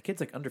under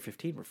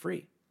 15 were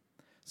free.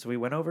 So we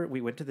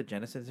went to the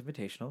Genesis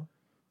Invitational.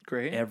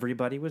 Great.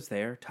 Everybody was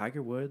there.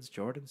 Tiger Woods,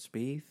 Jordan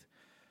Spieth,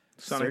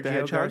 Sonic the Sergio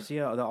Hedgehog?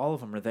 Garcia, all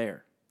of them were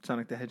there.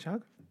 Sonic the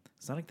Hedgehog?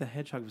 Sonic the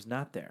Hedgehog was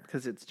not there.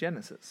 Because it's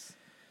Genesis.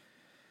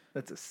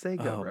 That's a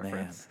Sega Oh,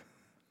 reference.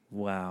 man.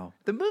 Wow.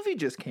 The movie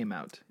just came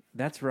out.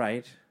 That's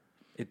right.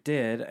 It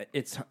did.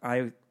 It's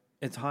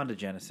Honda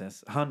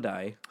Genesis.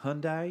 Hyundai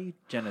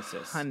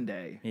Genesis.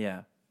 Hyundai.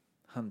 Yeah.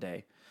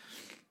 Hyundai.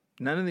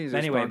 None of these are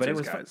Anyway, sponsors, but it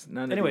was guys. fun.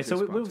 None of Anyway, these so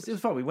are it was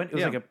sponsors. fun. We went. It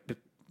was Yeah. like a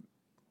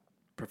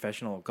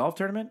professional golf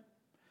tournament.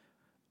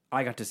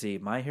 I got to see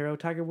my hero,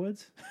 Tiger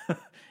Woods,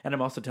 and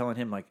I'm also telling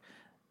him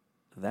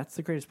that's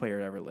the greatest player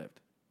that ever lived,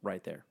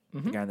 right there.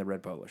 The guy in the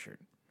red polo shirt.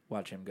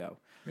 Watch him go.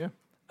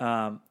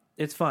 Yeah.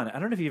 It's fun. I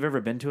don't know if you've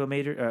ever been to a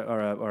major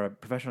or a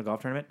professional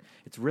golf tournament.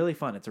 It's really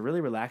fun. It's a really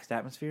relaxed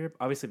atmosphere.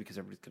 Obviously, because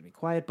everybody's going to be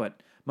quiet,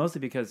 but mostly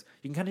because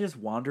you can kind of just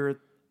wander.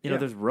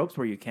 There's ropes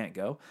where you can't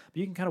go, but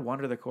you can kind of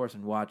wander the course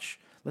and watch.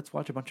 Let's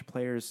watch a bunch of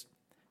players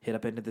hit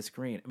up into the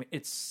screen. I mean,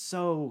 it's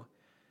so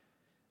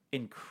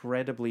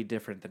incredibly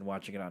different than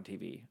watching it on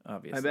TV.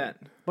 Obviously, I bet.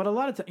 But a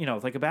lot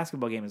of like a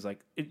basketball game is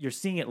you're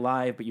seeing it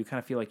live, but you kind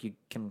of feel like you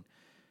can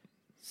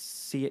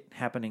see it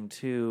happening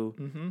too,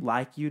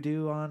 like you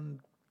do on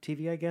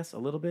TV, I guess, a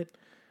little bit.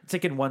 It's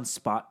like in one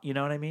spot, you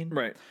know what I mean?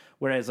 Right.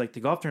 Whereas the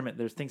golf tournament,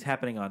 there's things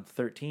happening on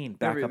 13,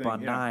 back up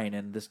on yeah. 9,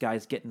 and this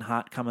guy's getting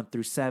hot coming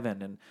through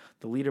 7, and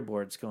the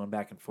leaderboard's going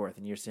back and forth,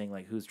 and you're seeing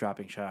who's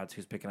dropping shots,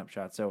 who's picking up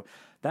shots. So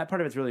that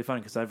part of it's really fun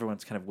because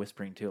everyone's kind of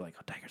whispering too,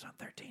 oh, Tiger's on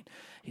 13.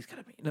 He's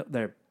gonna be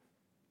there.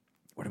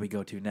 Where do we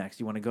go to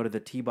next? You want to go to the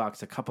tee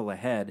box a couple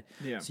ahead,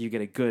 so you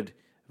get a good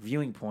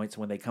viewing point.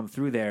 So when they come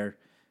through there,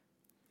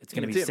 it's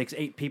going to be 6,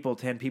 8 people,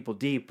 10 people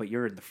deep, but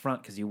you're in the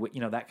front because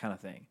that kind of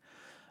thing.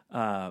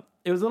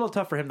 It was a little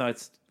tough for him though.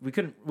 We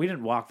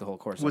didn't walk the whole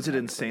course. Was it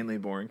insanely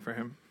boring for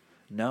him?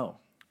 No.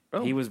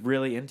 Oh. He was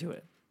really into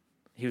it.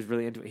 He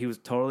was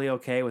totally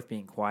okay with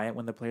being quiet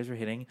when the players were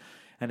hitting,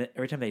 and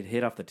every time they'd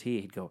hit off the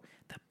tee, he'd go,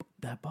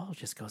 "That ball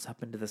just goes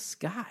up into the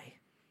sky."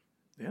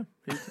 Yeah,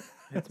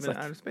 it's been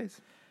outer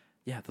space.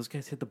 Yeah, those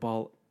guys hit the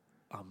ball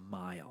a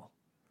mile.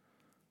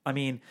 I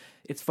mean,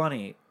 it's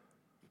funny.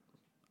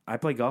 I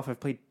play golf. I've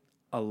played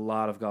a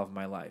lot of golf in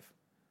my life,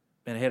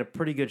 and I hit a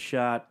pretty good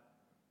shot.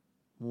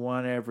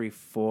 One every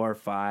 4 or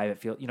 5. It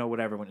feels,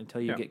 whatever.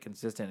 Until you get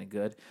consistent and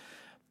good.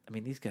 I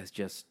mean, these guys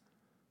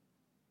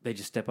they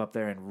just step up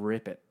there and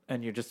rip it,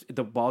 and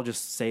the ball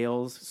just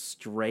sails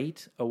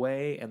straight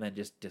away and then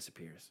just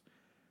disappears.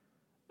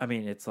 I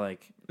mean, it's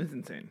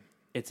insane.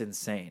 It's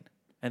insane.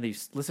 And you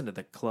listen to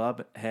the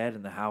club head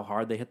and how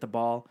hard they hit the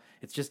ball.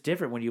 It's just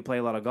different when you play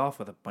a lot of golf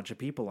with a bunch of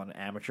people on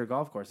amateur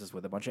golf courses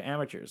with a bunch of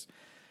amateurs.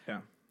 Yeah.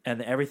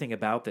 And everything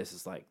about this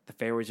is the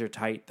fairways are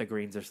tight, the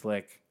greens are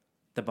slick.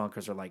 The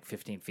bunkers are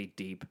 15 feet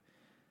deep.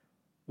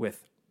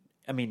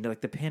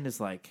 like the pin is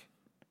like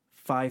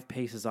 5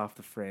 paces off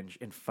the fringe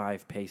and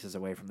 5 paces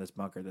away from this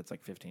bunker that's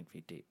like 15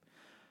 feet deep.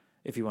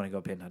 If you want to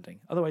go pin hunting,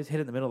 otherwise hit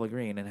it in the middle of the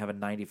green and have a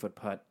 90-foot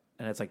putt,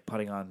 and it's like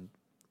putting on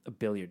a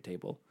billiard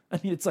table. I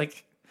mean, it's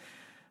like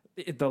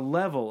the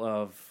level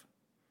of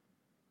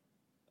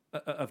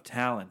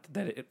talent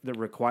that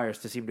requires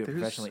to seem to do it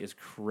professionally is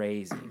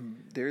crazy.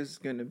 There's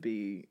going to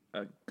be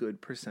a good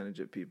percentage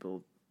of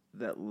people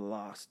that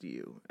lost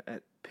you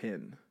at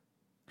pin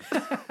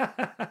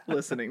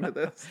listening to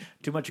this.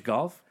 Too much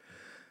golf?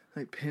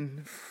 Like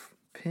pin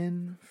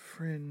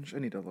fringe. I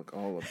need to look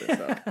all of this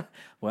up.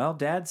 Well,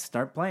 Dad,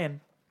 start playing.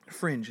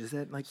 Fringe, is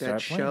that like Start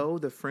that playing. show,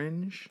 The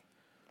Fringe?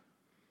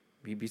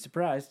 You'd be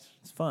surprised.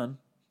 It's fun.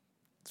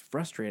 It's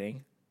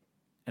frustrating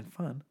and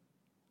fun.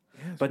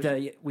 Yeah, But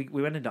we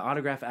went into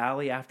Autograph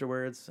Alley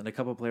afterwards, and a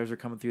couple of players were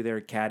coming through there.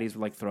 Caddies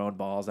were like throwing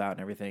balls out and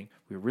everything.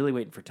 We were really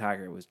waiting for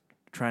Tiger. It was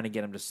trying to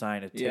get him to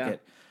sign a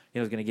ticket. Yeah. He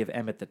was going to give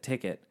Emmett the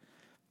ticket.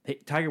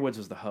 Tiger Woods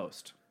was the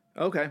host.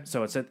 Okay.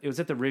 So it was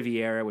at the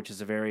Riviera, which is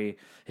a very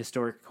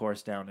historic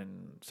course down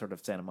in sort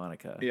of Santa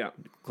Monica,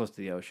 close to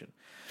the ocean.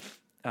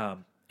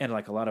 And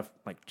like a lot of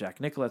like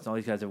Jack Nicklaus and all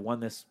these guys have won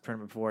this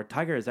tournament before.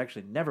 Tiger has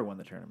actually never won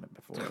the tournament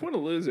before. What a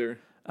loser.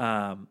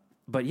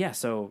 But yeah,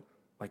 so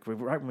like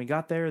right when we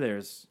got there,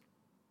 there's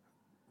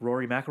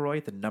Rory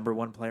McIlroy, the number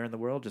 1 player in the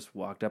world, just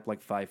walked up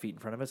like 5 feet in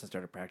front of us and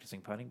started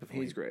practicing putting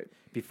before. He's great.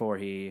 Before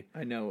he,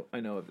 I know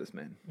of this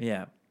man.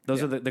 yeah,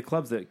 those are the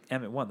clubs that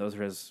Emmett won. Those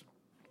are his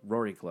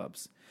Rory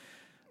clubs.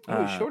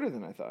 Oh, he's shorter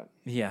than I thought.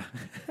 Yeah,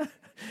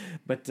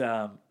 but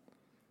the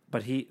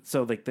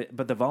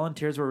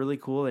volunteers were really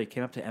cool. They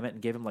came up to Emmett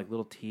and gave him like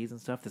little teas and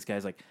stuff. This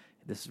guy's like,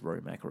 "This is Rory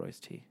McIlroy's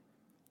tea,"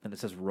 and it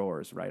says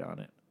 "Roars" right on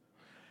it.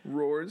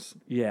 Roars.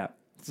 Yeah,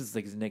 this is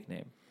like his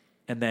nickname.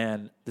 And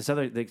then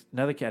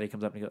another caddy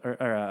comes up and he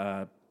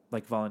goes,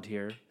 like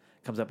volunteer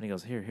comes up and he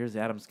goes, here's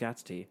Adam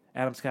Scott's tee.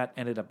 Adam Scott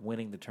ended up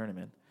winning the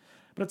tournament,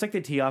 but it's like they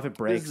tee off at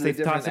breaks, they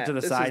toss it to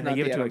the side, and they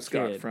give it to a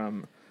kid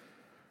from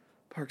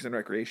Parks and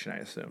Recreation, I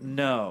assume.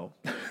 No,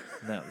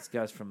 this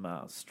guy's from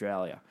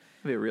Australia.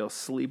 Be a real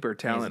sleeper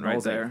talent He's an right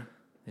Aussie. there.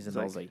 He's an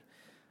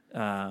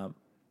Aussie.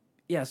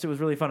 Yeah, so it was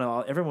really fun.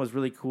 Everyone was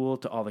really cool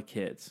to all the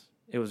kids.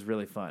 It was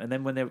really fun. And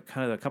then when a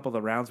couple of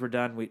the rounds were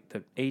done,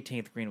 the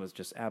 18th green was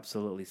just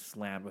absolutely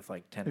slammed with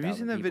like 10,000 people. Have you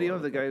seen that video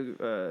of the guy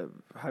who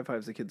high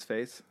fives the kid's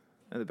face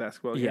at the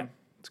basketball game? Yeah.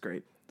 It's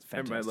great. It's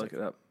fantastic. Everybody look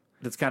it up.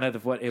 That's kind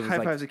of what it was High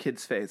like. fives a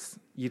kid's face.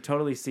 You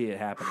totally see it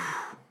happening.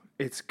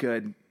 It's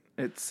good.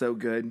 It's so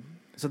good.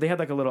 So they had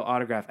like a little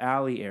autograph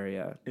alley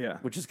area, Yeah.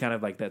 which is kind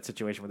of like that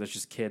situation where there's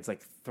just kids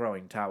like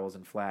throwing towels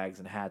and flags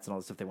and hats and all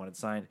the stuff they wanted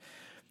signed.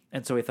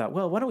 And so we thought,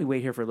 well, why don't we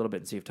wait here for a little bit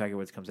and see if Tiger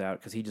Woods comes out,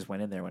 because he just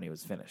went in there when he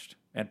was finished.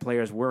 And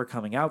players were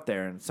coming out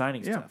there and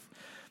signing stuff.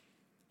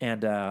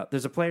 And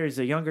there's a player, he's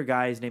a younger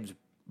guy, his name's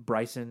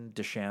Bryson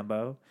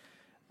DeChambeau,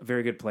 a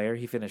very good player.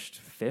 He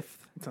finished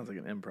 5th. It sounds like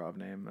an improv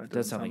name. It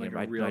Does sound like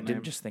a real I name.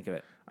 didn't just think of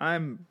it.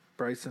 I'm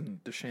Bryson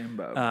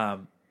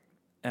DeChambeau.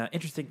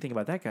 Interesting thing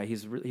about that guy,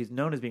 he's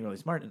known as being really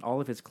smart, and all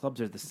of his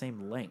clubs are the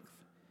same length.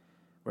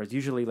 Whereas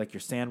usually, like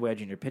your sand wedge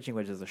and your pitching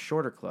wedge is a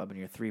shorter club, and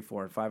your 3,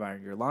 4, and 5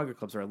 iron, your longer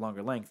clubs are a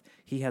longer length.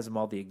 He has them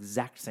all the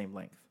exact same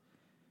length.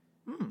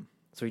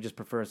 So he just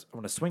prefers, I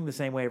want to swing the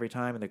same way every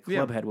time, and the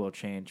club head will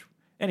change.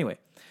 Anyway,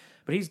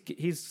 but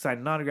he's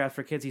signed an autograph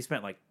for kids. He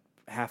spent like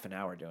half an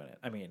hour doing it.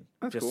 I mean,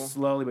 That's just cool.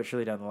 slowly but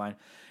surely down the line.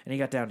 And he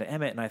got down to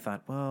Emmett, and I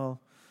thought,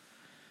 well,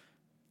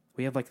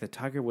 we have like the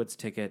Tiger Woods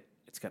ticket.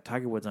 It's got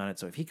Tiger Woods on it.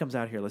 So if he comes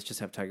out here, let's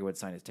just have Tiger Woods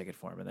sign his ticket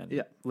for him. And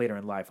then later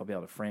in life, I'll be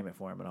able to frame it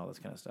for him and all this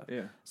kind of stuff.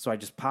 Yeah. So I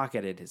just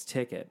pocketed his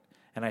ticket.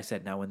 And I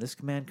said, now when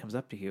this man comes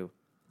up to you,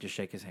 just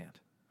shake his hand.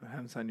 I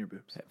haven't signed your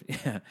boobs. Yeah.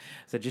 I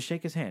said, just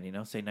shake his hand,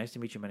 say, nice to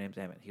meet you. My name's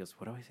Emmett. He goes,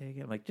 what do I say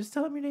again? I'm like, just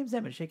tell him your name's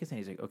Emmett. Shake his hand.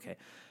 He's like, okay.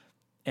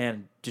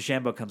 And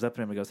DeChambeau comes up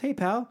to him and goes, hey,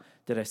 pal,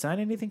 did I sign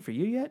anything for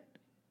you yet?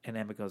 And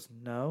Emmett goes,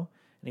 no.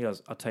 And he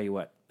goes, I'll tell you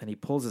what. And he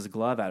pulls his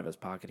glove out of his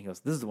pocket. He goes,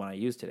 this is the one I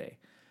used today.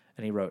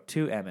 And he wrote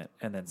to Emmett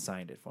and then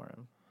signed it for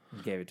him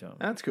and gave it to him.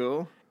 That's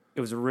cool.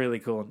 It was really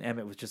cool. And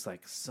Emmett was just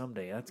like,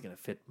 someday that's going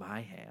to fit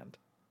my hand.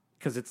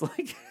 Because it's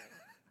like,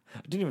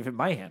 it didn't even fit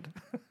my hand.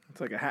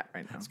 It's like a hat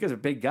right now. This guy's a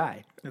big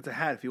guy. It's a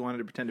hat if you wanted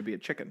to pretend to be a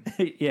chicken.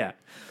 Yeah.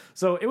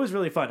 So it was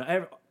really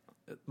fun.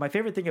 My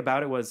favorite thing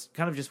about it was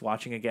kind of just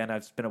watching again.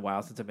 It's been a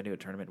while since I've been to a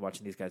tournament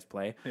watching these guys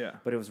play. Yeah.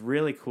 But it was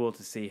really cool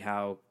to see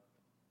how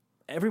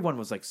everyone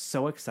was like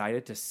so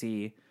excited to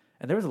see,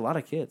 and there was a lot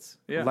of kids.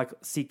 Yeah. Like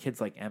see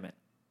kids like Emmett.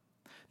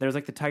 There was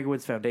like the Tiger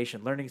Woods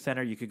Foundation Learning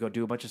Center. You could go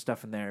do a bunch of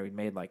stuff in there. We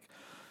made like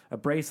a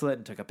bracelet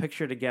and took a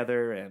picture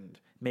together and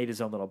made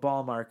his own little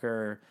ball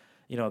marker.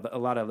 A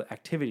lot of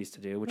activities to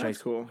do, which That's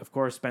I, cool. of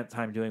course, spent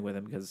time doing with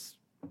him because,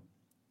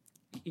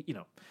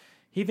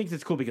 he thinks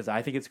it's cool because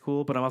I think it's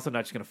cool, but I'm also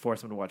not just going to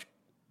force him to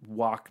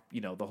walk,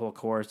 the whole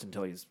course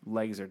until his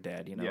legs are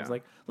dead. Yeah. It's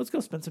like, let's go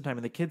spend some time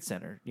in the kids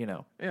center,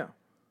 Yeah.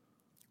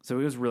 So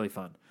it was really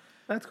fun.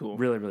 That's cool.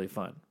 Really, really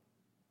fun.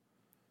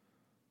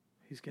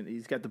 He's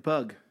got the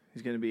bug.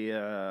 He's gonna be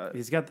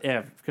He's got,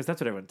 because that's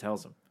what everyone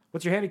tells him.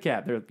 What's your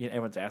handicap?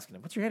 Everyone's asking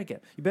him, what's your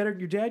handicap? You better than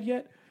your dad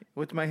yet?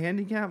 What's my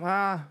handicap?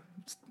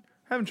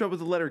 Having trouble with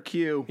the letter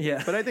Q.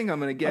 Yeah. But I think I'm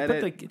going to get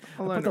it. I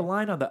put the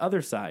line on the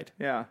other side.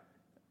 Yeah.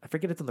 I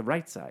forget it's on the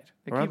right side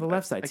or on the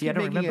left side. See, I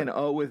don't making remember. an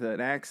O with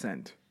an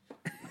accent.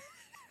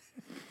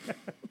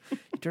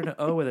 You turn an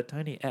O with a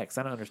tiny X.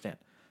 I don't understand.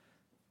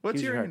 What's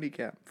Use your heart.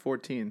 handicap?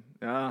 14.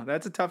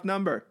 That's a tough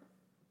number.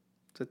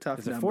 It's a tough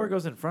Is number. it 4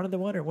 goes in front of the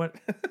 1 or what?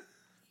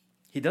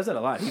 He does that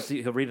a lot.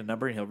 He'll read a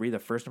number and he'll read the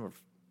first number.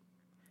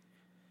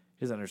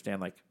 He doesn't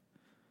understand, like,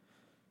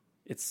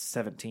 it's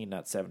 17,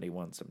 not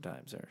 71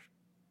 sometimes. Or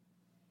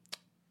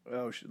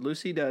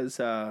Lucy does.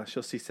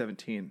 She'll see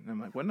 17. I'm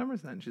like, what number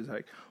is that? And she's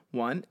like,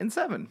 1 and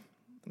 7.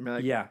 I'm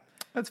like, yeah.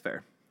 That's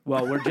fair.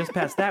 Well, we're just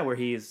past that where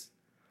he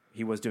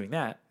was doing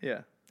that.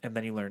 Yeah. And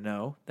then he learned,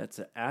 no, that's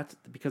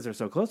because they're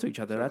so close to each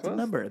other, that's close. a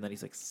number. And then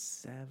he's like,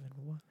 7,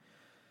 1.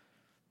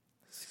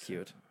 It's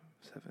cute.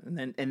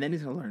 7. And then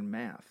he's going to learn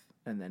math.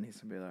 And then he's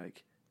going to be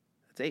like,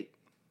 that's 8.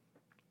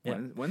 Yeah.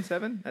 1,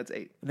 7, that's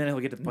 8. And then he'll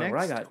get to the point where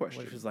I Next got,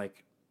 question. which was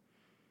like,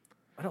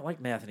 I don't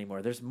like math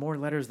anymore. There's more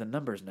letters than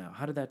numbers now.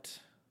 Why did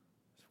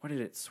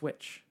it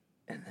switch?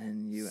 And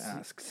then you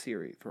ask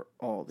Siri for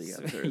all the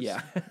answers.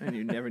 Yeah. And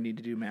you never need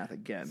to do math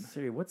again.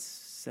 Siri, what's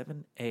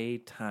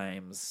 7a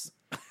times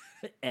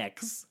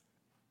X?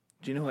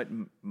 Do you know what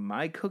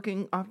my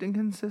cooking often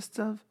consists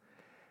of?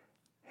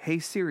 Hey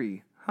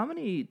Siri, how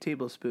many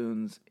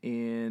tablespoons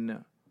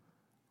in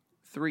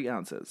 3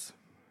 ounces?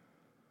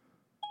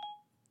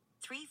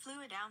 3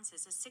 fluid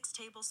ounces is 6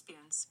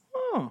 tablespoons.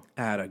 Oh,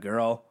 Atta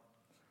girl.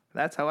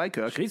 that's how I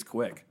cook. She's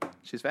quick.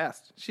 She's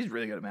fast. She's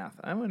really good at math.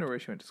 I wonder where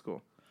she went to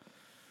school.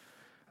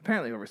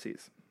 Apparently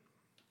overseas.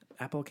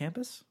 Apple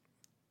campus?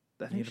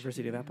 I think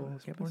University of Apple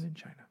was campus? born in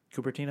China.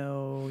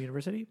 Cupertino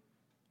University?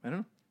 I don't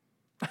know.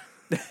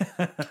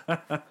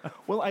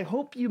 Well, I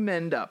hope you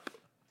mend up.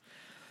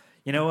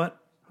 You know what?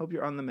 Hope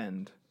you're on the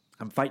mend.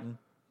 I'm fighting.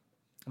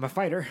 I'm a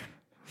fighter.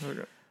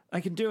 Okay. I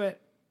can do it.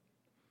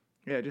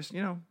 Yeah, just,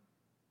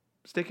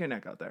 stick your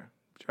neck out there.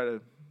 Try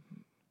to...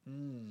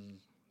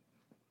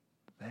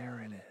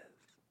 There it is.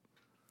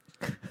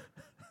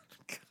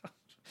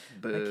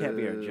 That can't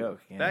be our joke.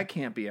 Yeah. That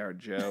can't be our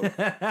joke.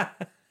 Have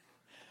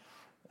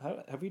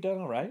we done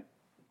all right?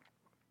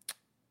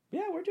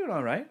 Yeah, we're doing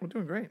all right. We're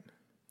doing great.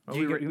 Do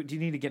you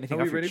need to get anything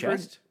are we off your ready for it?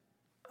 chest?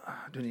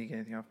 Do I need to get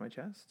anything off my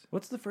chest?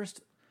 What's the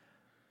first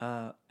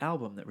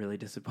album that really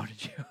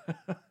disappointed you?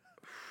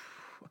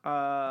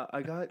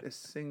 I got a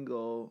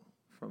single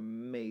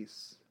from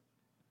Mace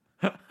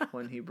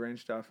when he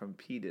branched off from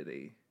P.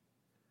 Diddy.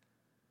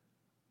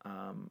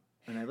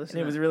 And I listened.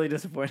 And it was really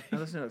disappointing. I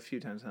listened to it a few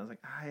times, and I was like,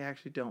 I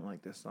actually don't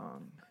like this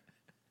song.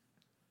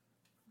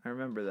 I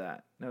remember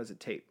that. That was a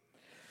tape.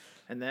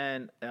 And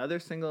then the other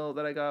single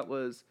that I got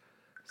was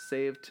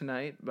 "Saved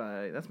Tonight"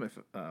 by. That's my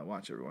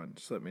watch. Everyone,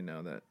 just let me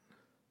know that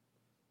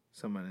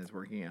someone is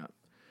working out.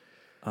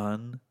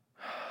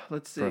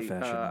 Let's see.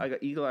 I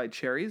got Eagle Eye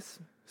Cherries,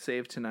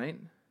 "Saved Tonight."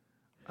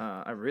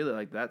 I really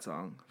liked that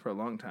song for a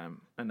long time,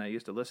 and I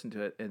used to listen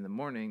to it in the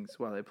mornings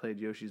while I played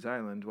Yoshi's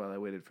Island while I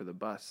waited for the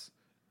bus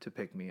to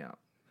pick me up.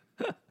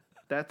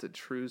 That's a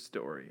true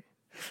story.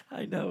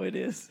 I know it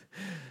is.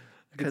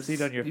 I can see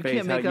it on your you face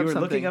can't how make you up were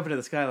looking something. up into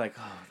the sky like,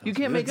 oh, You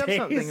can't make up days.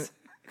 something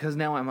because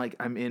now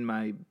I'm in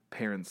my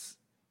parents'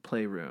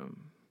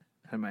 playroom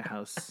at my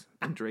house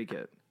in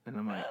Drakeit, and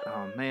I'm like,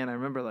 oh man, I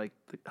remember like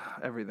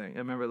everything. I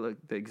remember like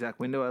the exact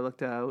window I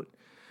looked out,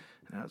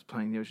 and I was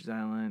playing Yoshi's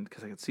Island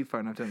because I could see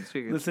far enough down the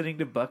street. Listening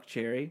to Buck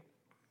Cherry.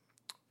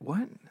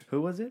 What?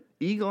 Who was it?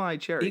 Eagle Eye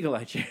Cherry. Eagle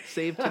Eye Cherry.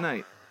 Saved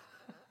Tonight.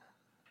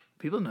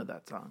 People know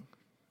that song.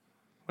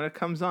 When it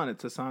comes on,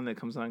 it's a song that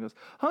comes on and goes,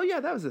 oh yeah,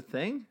 that was a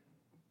thing.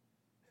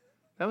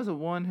 That was a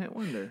one-hit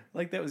wonder.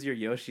 Like that was your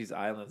Yoshi's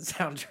Island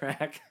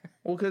soundtrack.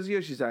 Well, because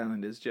Yoshi's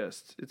Island is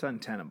it's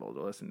untenable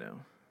to listen to.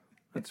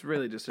 It's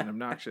really just an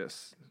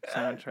obnoxious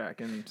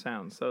soundtrack and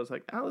sound. So it's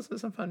like, I'll listen to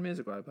some fun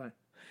music while I play.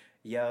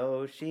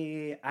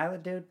 Yoshi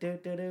Island do.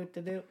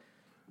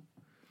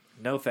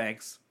 No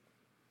thanks.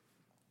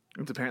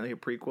 It's apparently a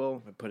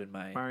prequel. I put in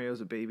my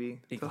Mario's a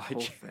baby. The Eagle Eye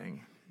whole Cherry.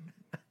 thing.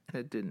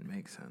 It didn't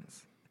make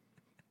sense.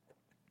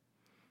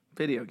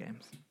 Video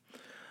games.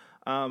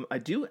 I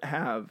do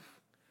have...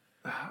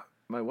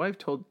 my wife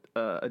told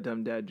a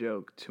dumb dad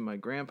joke to my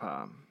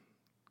grandpa.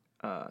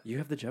 You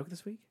have the joke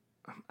this week?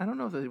 I don't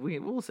know if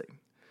we'll see.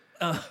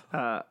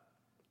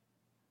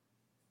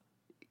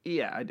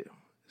 Yeah, I do.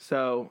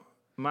 So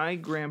my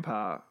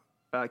grandpa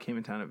came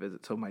in town to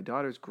visit. So my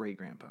daughter's great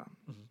grandpa.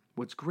 Mm-hmm.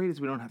 What's great is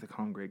we don't have to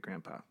call him great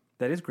grandpa.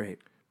 That is great.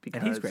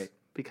 And he's great.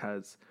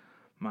 Because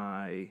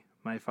my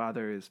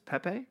father is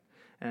Pepe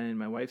and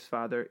my wife's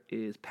father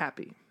is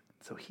Pappy.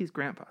 So he's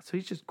grandpa. So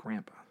he's just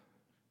grandpa.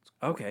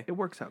 Okay. It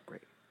works out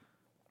great.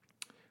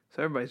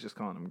 So everybody's just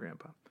calling him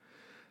grandpa.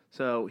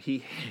 So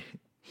he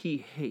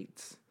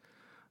hates.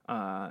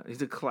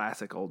 He's a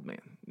classic old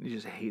man. He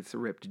just hates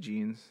ripped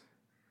jeans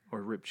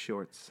or ripped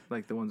shorts,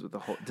 like the ones with the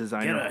whole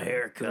designer. Get a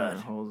haircut.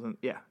 designer holes in.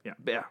 Yeah,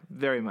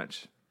 very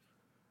much.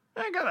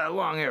 I got that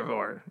long hair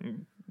for.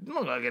 You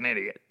look like an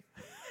idiot.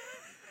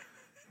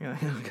 You're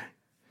like, okay.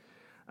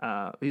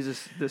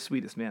 He's the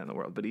sweetest man in the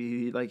world, but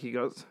he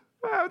goes,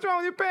 what's wrong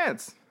with your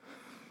pants?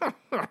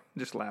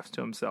 Just laughs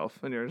to himself,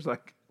 and you're just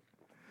like,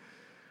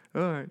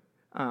 all right.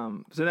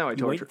 So now I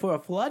torture. Wait for a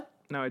flood?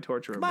 Now I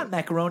torture him. Come on,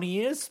 macaroni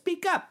ears,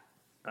 speak up.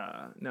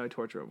 Now I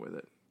torture him with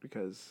it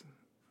because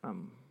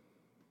I'm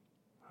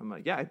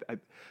like, yeah,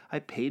 I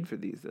paid for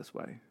these this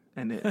way,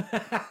 and it,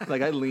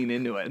 like I lean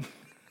into it.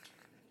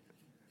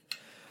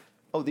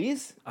 Oh,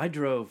 these? I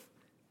drove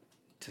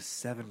to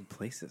 7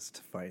 places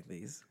to find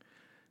these.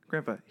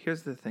 Grandpa,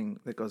 here's the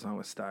thing that goes on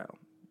with style.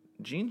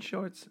 Jean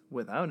shorts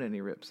without any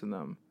rips in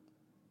them,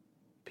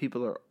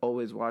 people are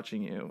always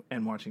watching you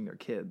and watching their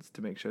kids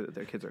to make sure that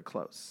their kids are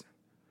close.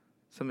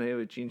 Somebody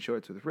with jean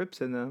shorts with rips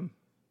in them,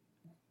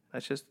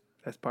 that's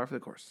par for the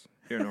course.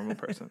 You're a normal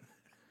person.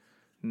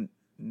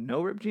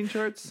 No rip jean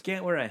shorts? You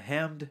can't wear a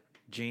hemmed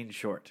jean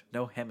short.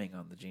 No hemming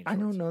on the jean shorts.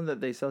 I don't know that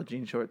they sell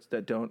jean shorts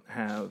that don't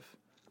have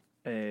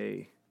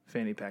a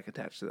fanny pack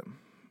attached to them,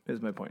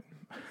 is my point.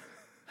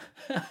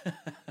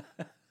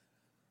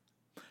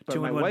 But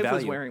my wife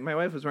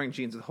was wearing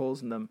jeans with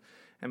holes in them,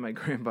 and my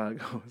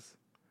grandpa's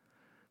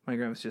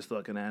just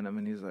looking at him,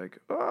 and he's like,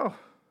 "Oh,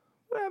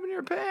 what happened to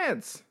your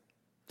pants?"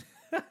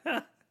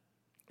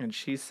 And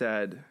she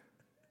said,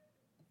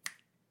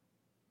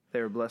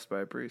 "They were blessed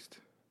by a priest."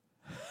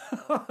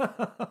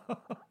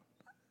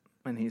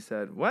 And he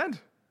said,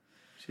 "What?"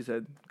 She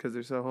said, "Because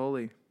they're so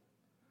holy."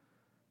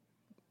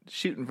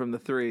 Shooting from the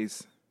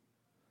threes.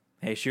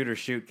 Hey, shoot or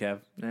shoot, Kev.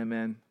 Hey,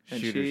 man. And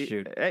Shoot or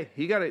shoot. Hey,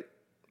 he got it.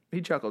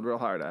 He chuckled real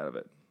hard out of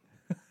it.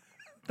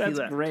 That's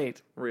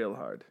great. Real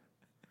hard.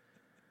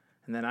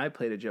 And then I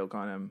played a joke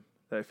on him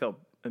that I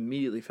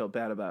immediately felt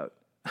bad about.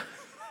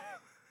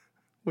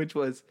 Which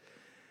was,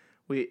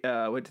 we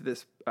went to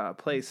this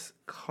place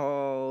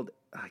called,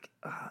 I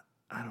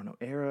don't know,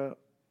 Aero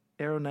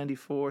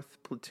 94th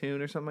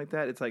Platoon or something like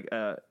that. It's like,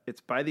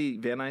 it's by the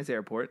Van Nuys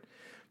Airport,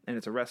 and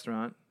it's a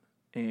restaurant,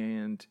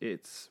 and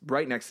it's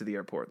right next to the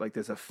airport. Like,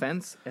 there's a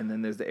fence, and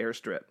then there's the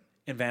airstrip.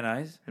 In Van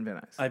Nuys? In Van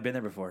Nuys. I've been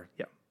there before.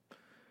 Yeah.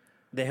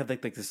 They have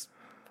like this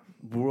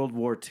World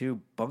War II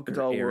bunker It's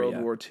all area. World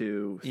War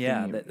II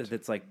Yeah, themed.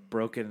 that's like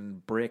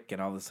broken brick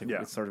and all this like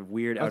Yeah. sort of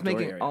weird I was outdoor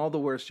making area. all the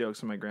worst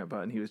jokes on my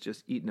grandpa, and he was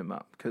just eating them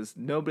up because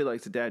nobody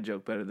likes a dad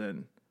joke better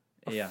than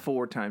a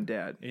 4-time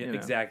dad. Yeah, you know?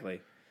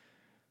 exactly.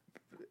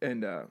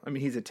 And I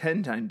mean, he's a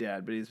 10-time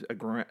dad, but he's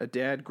a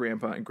dad,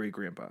 grandpa, and great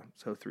grandpa,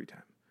 so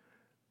 3-time.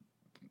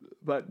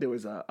 But there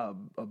was a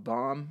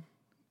bomb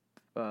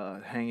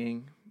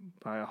hanging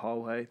by a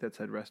hallway that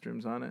said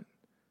restrooms on it,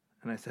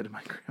 and I said to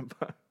my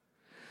grandpa,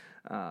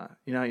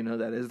 "You know how you know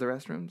that is the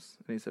restrooms?"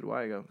 And he said,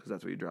 "Why?" I go, "Because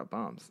that's where you drop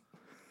bombs."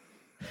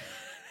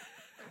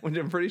 Which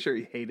I'm pretty sure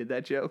he hated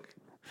that joke.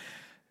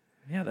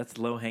 Yeah, that's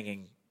low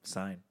hanging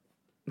sign.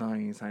 No,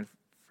 hanging sign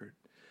fruit.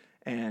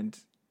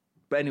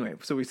 But anyway,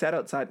 so we sat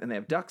outside, and they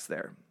have ducks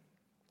there.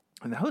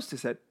 And the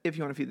hostess said, "If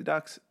you want to feed the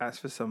ducks, ask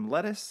for some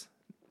lettuce.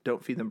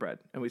 Don't feed them bread."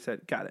 And we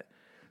said, "Got it."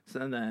 So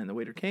then the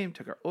waiter came,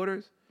 took our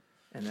orders,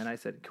 and then I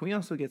said, "Can we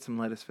also get some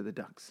lettuce for the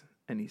ducks?"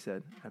 And he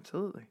said,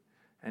 "Absolutely."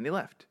 And he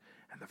left.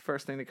 And the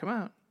first thing to come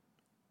out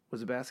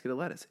was a basket of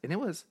lettuce. And it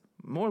was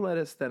more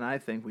lettuce than I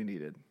think we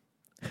needed.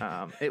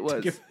 It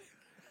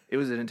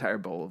was an entire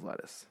bowl of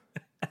lettuce.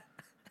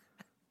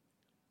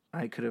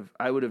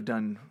 I would have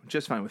done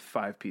just fine with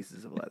 5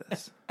 pieces of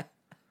lettuce.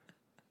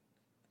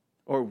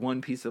 Or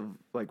 1 piece of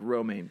like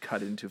romaine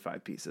cut into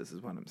 5 pieces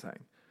is what I'm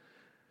saying.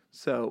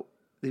 So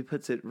he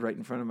puts it right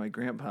in front of my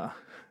grandpa,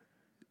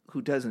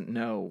 who doesn't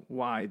know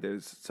why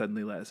there's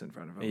suddenly lettuce in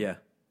front of him. Yeah.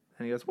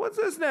 And he goes, "What's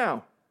this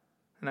now?"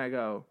 And I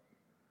go,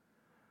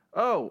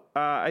 "Oh,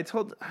 I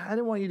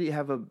didn't want you to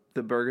have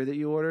the burger that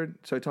you ordered,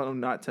 so I told him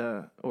not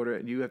to order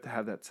it. You have to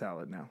have that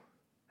salad now."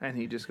 And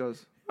he just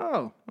goes,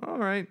 "Oh, all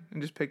right,"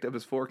 and just picked up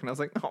his fork. And I was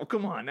like, "Oh,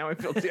 come on, now I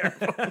feel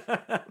terrible."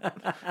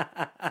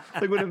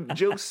 Like when a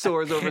joke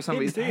soars over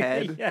somebody's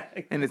head, Yeah.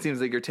 and it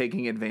seems like you're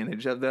taking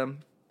advantage of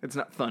them. It's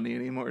not funny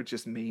anymore. It's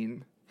just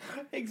mean.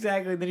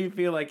 Exactly. Then you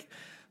feel like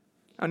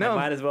Oh no, I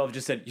might as well have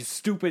just said, "You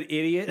stupid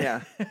idiot."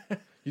 yeah,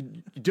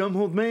 you dumb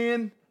old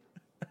man.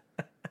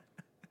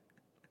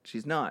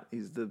 She's not.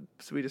 He's the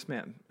sweetest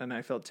man, and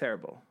I felt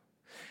terrible.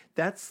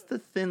 That's the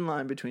thin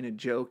line between a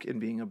joke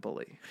and being a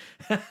bully.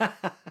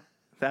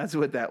 That's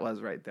what that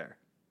was right there.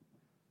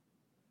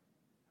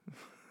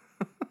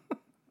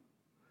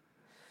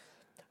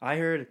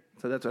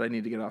 So that's what I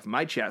need to get off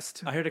my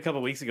chest. I heard a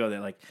couple weeks ago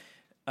that like,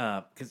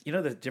 because you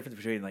know the difference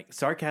between like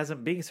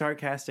sarcasm, being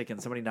sarcastic,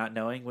 and somebody not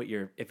knowing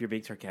if you're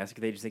being sarcastic,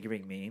 they just think you're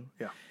being mean.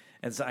 Yeah.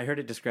 And so I heard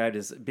it described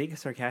as being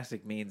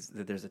sarcastic means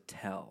that there's a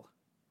tell.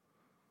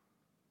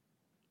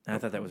 And I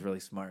thought that was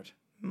really smart.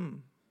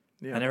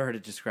 Yeah. I never heard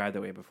it described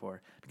that way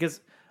before.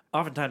 Because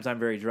oftentimes I'm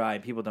very dry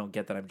and people don't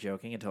get that I'm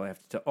joking until I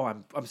have to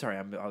I'm sorry,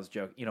 I was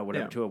joking, you know,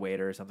 whatever, Yeah. to a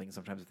waiter or something,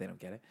 sometimes if they don't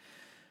get it.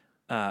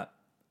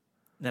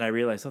 Then I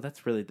realized,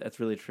 that's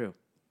really true.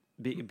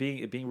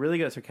 Being really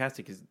good at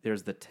sarcastic is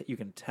you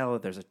can tell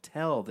that there's a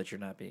tell that you're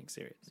not being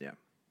serious. Yeah.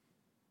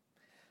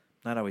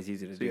 Not always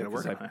easy to do. you gotta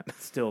work 'cause on I it.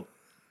 still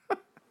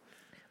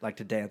like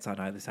to dance on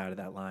either side of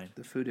that line.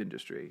 The food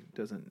industry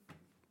doesn't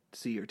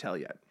see or tell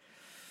yet.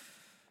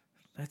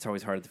 That's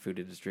always hard at the food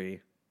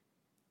industry.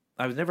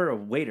 I was never a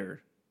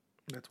waiter,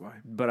 That's why.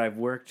 but I've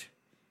worked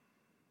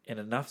in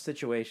enough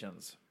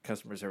situations,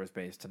 customer service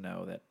based, to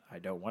know that I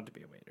don't want to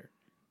be a waiter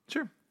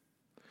Sure.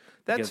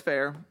 That's Because-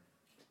 fair.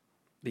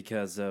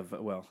 because of,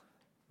 well,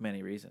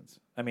 many reasons.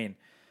 I mean,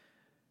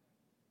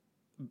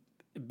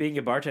 being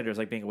a bartender is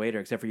like being a waiter,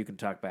 except for you can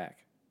talk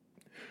back,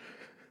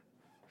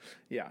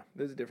 Yeah,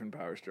 there's a different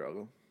power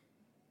struggle.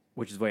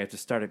 which is why you have to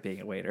start at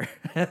being a waiter.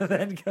 And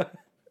then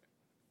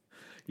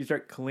you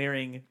start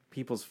clearing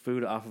people's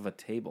food off of a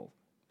table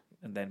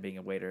and then being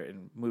a waiter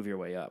and move your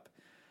way up,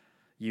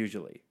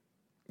 usually.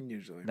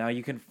 Usually. Now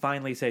you can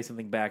finally say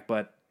something back,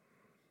 but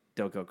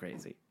don't go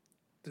crazy.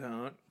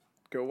 Don't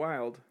go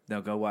wild.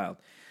 No, go wild.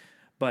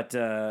 But,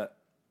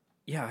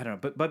 yeah, I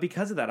don't know. But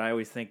because of that, I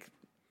always think,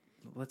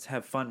 let's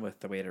have fun with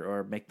the waiter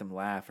or make them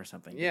laugh or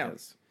something. Yeah.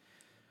 Because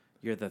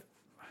you're the,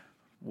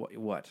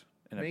 what?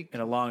 Make In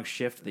a long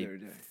shift, the their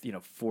day.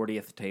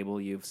 40th table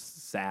you've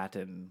sat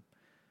in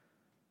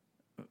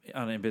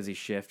on a busy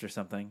shift or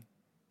something.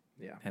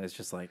 Yeah. And it's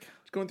just like,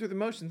 Just going through the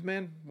motions,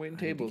 man. Waiting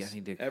I need to- tables. I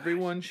need to-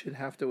 Everyone should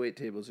have to wait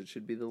tables. It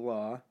should be the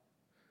law.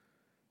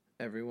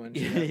 Everyone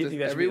should You have think that to, should be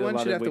the everyone law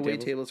should to have to wait wait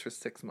tables? tables for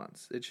 6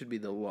 months. It should be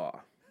the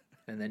law.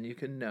 And then you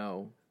can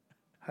know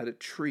how to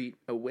treat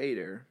a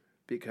waiter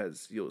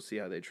because you'll see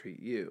how they treat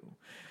you.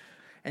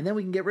 And then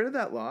we can get rid of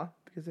that law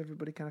because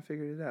everybody kind of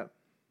figured it out.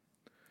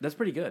 that's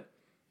pretty good.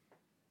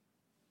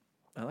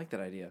 I like that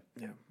idea.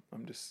 Yeah.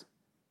 I'm just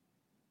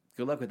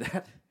Good luck with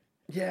that.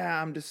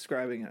 Yeah, I'm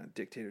describing a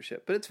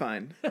dictatorship, but it's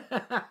fine.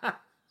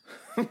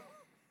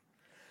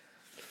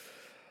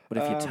 But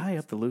if you tie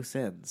up the loose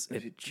ends, if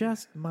it you-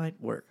 just might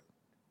work.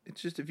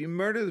 It's just if you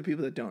murder the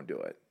people that don't do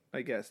it,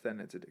 I guess then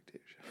it's a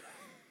dictatorship.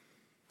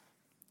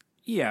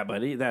 Yeah,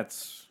 buddy,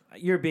 that's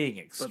you're being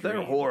extreme. But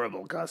they're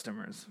horrible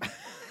customers.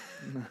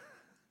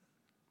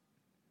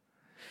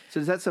 So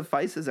does that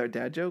suffice as our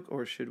dad joke,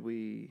 or should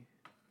we?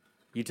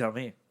 You tell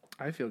me.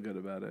 I feel good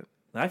about it.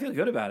 I feel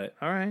good about it.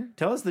 All right.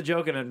 Tell us the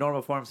joke in a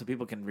normal form so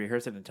people can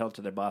rehearse it and tell it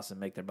to their boss and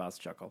make their boss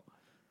chuckle.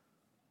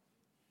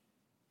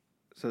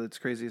 So the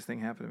craziest thing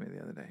happened to me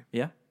the other day.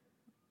 Yeah?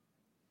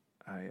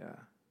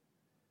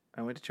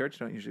 I went to church.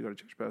 I don't usually go to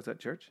church, but I was at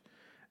church,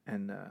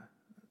 and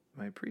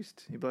my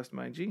priest, he blessed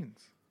my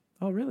jeans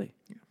Oh, really?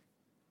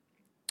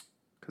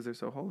 because they're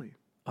so holy.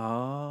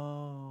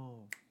 Oh.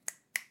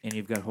 And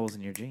you've got holes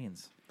in your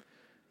jeans.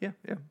 Yeah,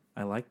 yeah.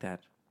 I like that.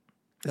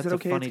 Is That's that a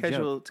okay? funny It's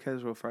casual. joke. It's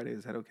casual Friday.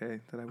 Is that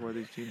okay that I wore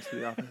these jeans to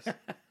the office?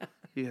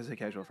 You guys say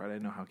casual Friday. I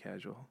know how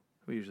casual.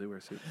 We usually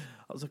wear suits.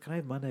 Also, can I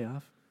have Monday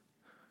off?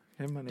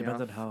 Hey, Monday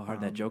Depends off. on how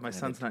hard that joke My landed.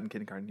 son's not in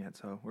kindergarten yet,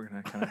 so we're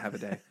gonna kind of have a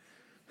day.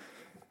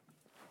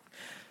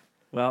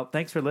 Well,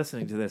 thanks for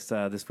listening to this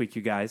this week,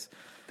 you guys.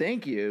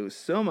 Thank you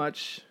so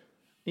much.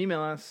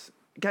 Email us,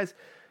 guys.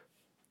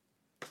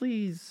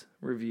 Please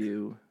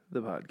review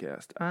the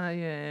podcast.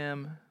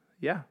 I'm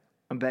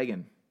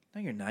begging.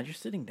 No, you're not. You're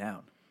sitting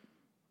down.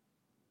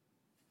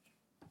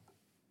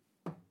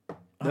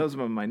 Those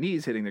were my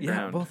knees hitting the Yeah,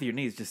 ground. both of your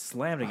knees just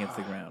slammed against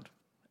the ground.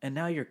 And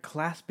now you're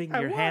clasping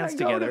your I hands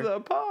wanna together. Go to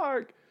the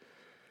park.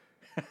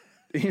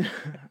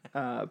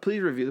 Please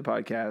review the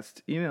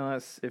podcast. Email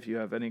us if you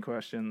have any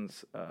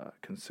questions,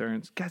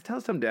 concerns. Guys, tell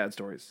us some dad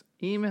stories.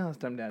 Email us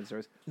some dad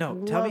stories.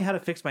 No, tell me how to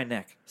fix my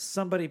neck.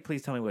 Somebody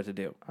please tell me what to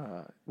do.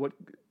 What?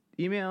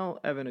 Email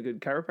Evan, a good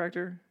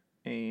chiropractor,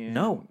 and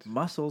No,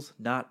 muscles,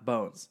 not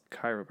bones.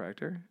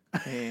 chiropractor,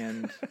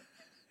 and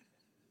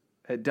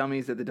at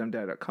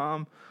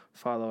dummies@thedumbdad.com.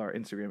 Follow our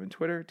Instagram and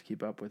Twitter to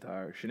keep up with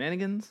our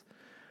shenanigans.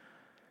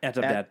 At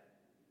Dumb Dad.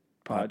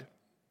 Pod.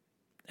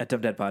 At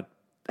Dumb Dad Pod.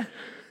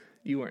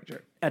 You weren't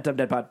sure. At Dumb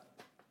Dad Pod.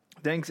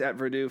 Thanks at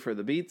Verdue for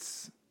the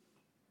beats.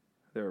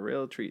 They're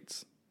real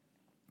treats.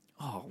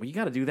 Oh, well, you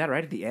got to do that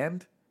right at the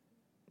end.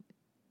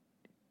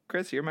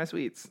 Chris, you're my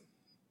sweets.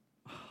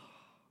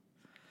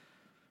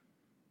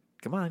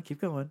 Come on, keep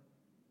going.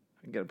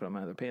 I gotta put on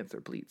my other pants. They're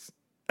pleats.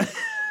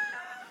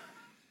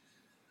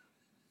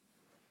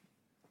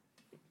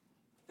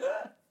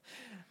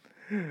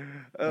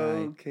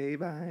 Okay,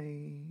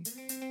 bye.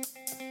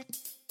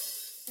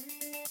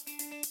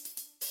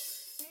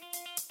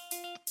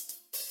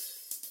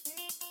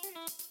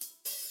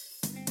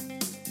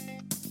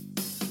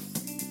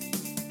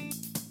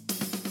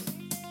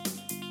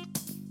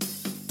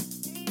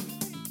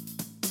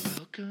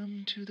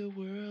 Welcome to the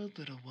world,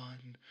 little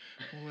one.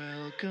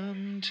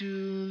 Welcome to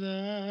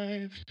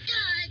life.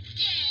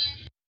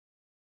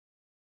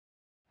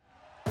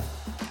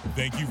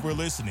 Thank you for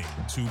listening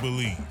to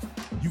Believe.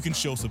 You can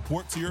show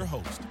support to your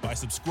host by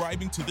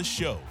subscribing to the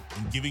show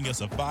and giving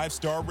us a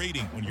 5-star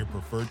rating on your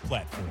preferred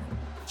platform.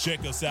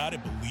 Check us out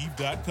at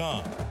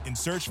Believe.com and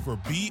search for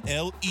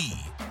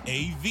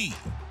BLEAV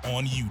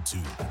on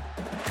YouTube.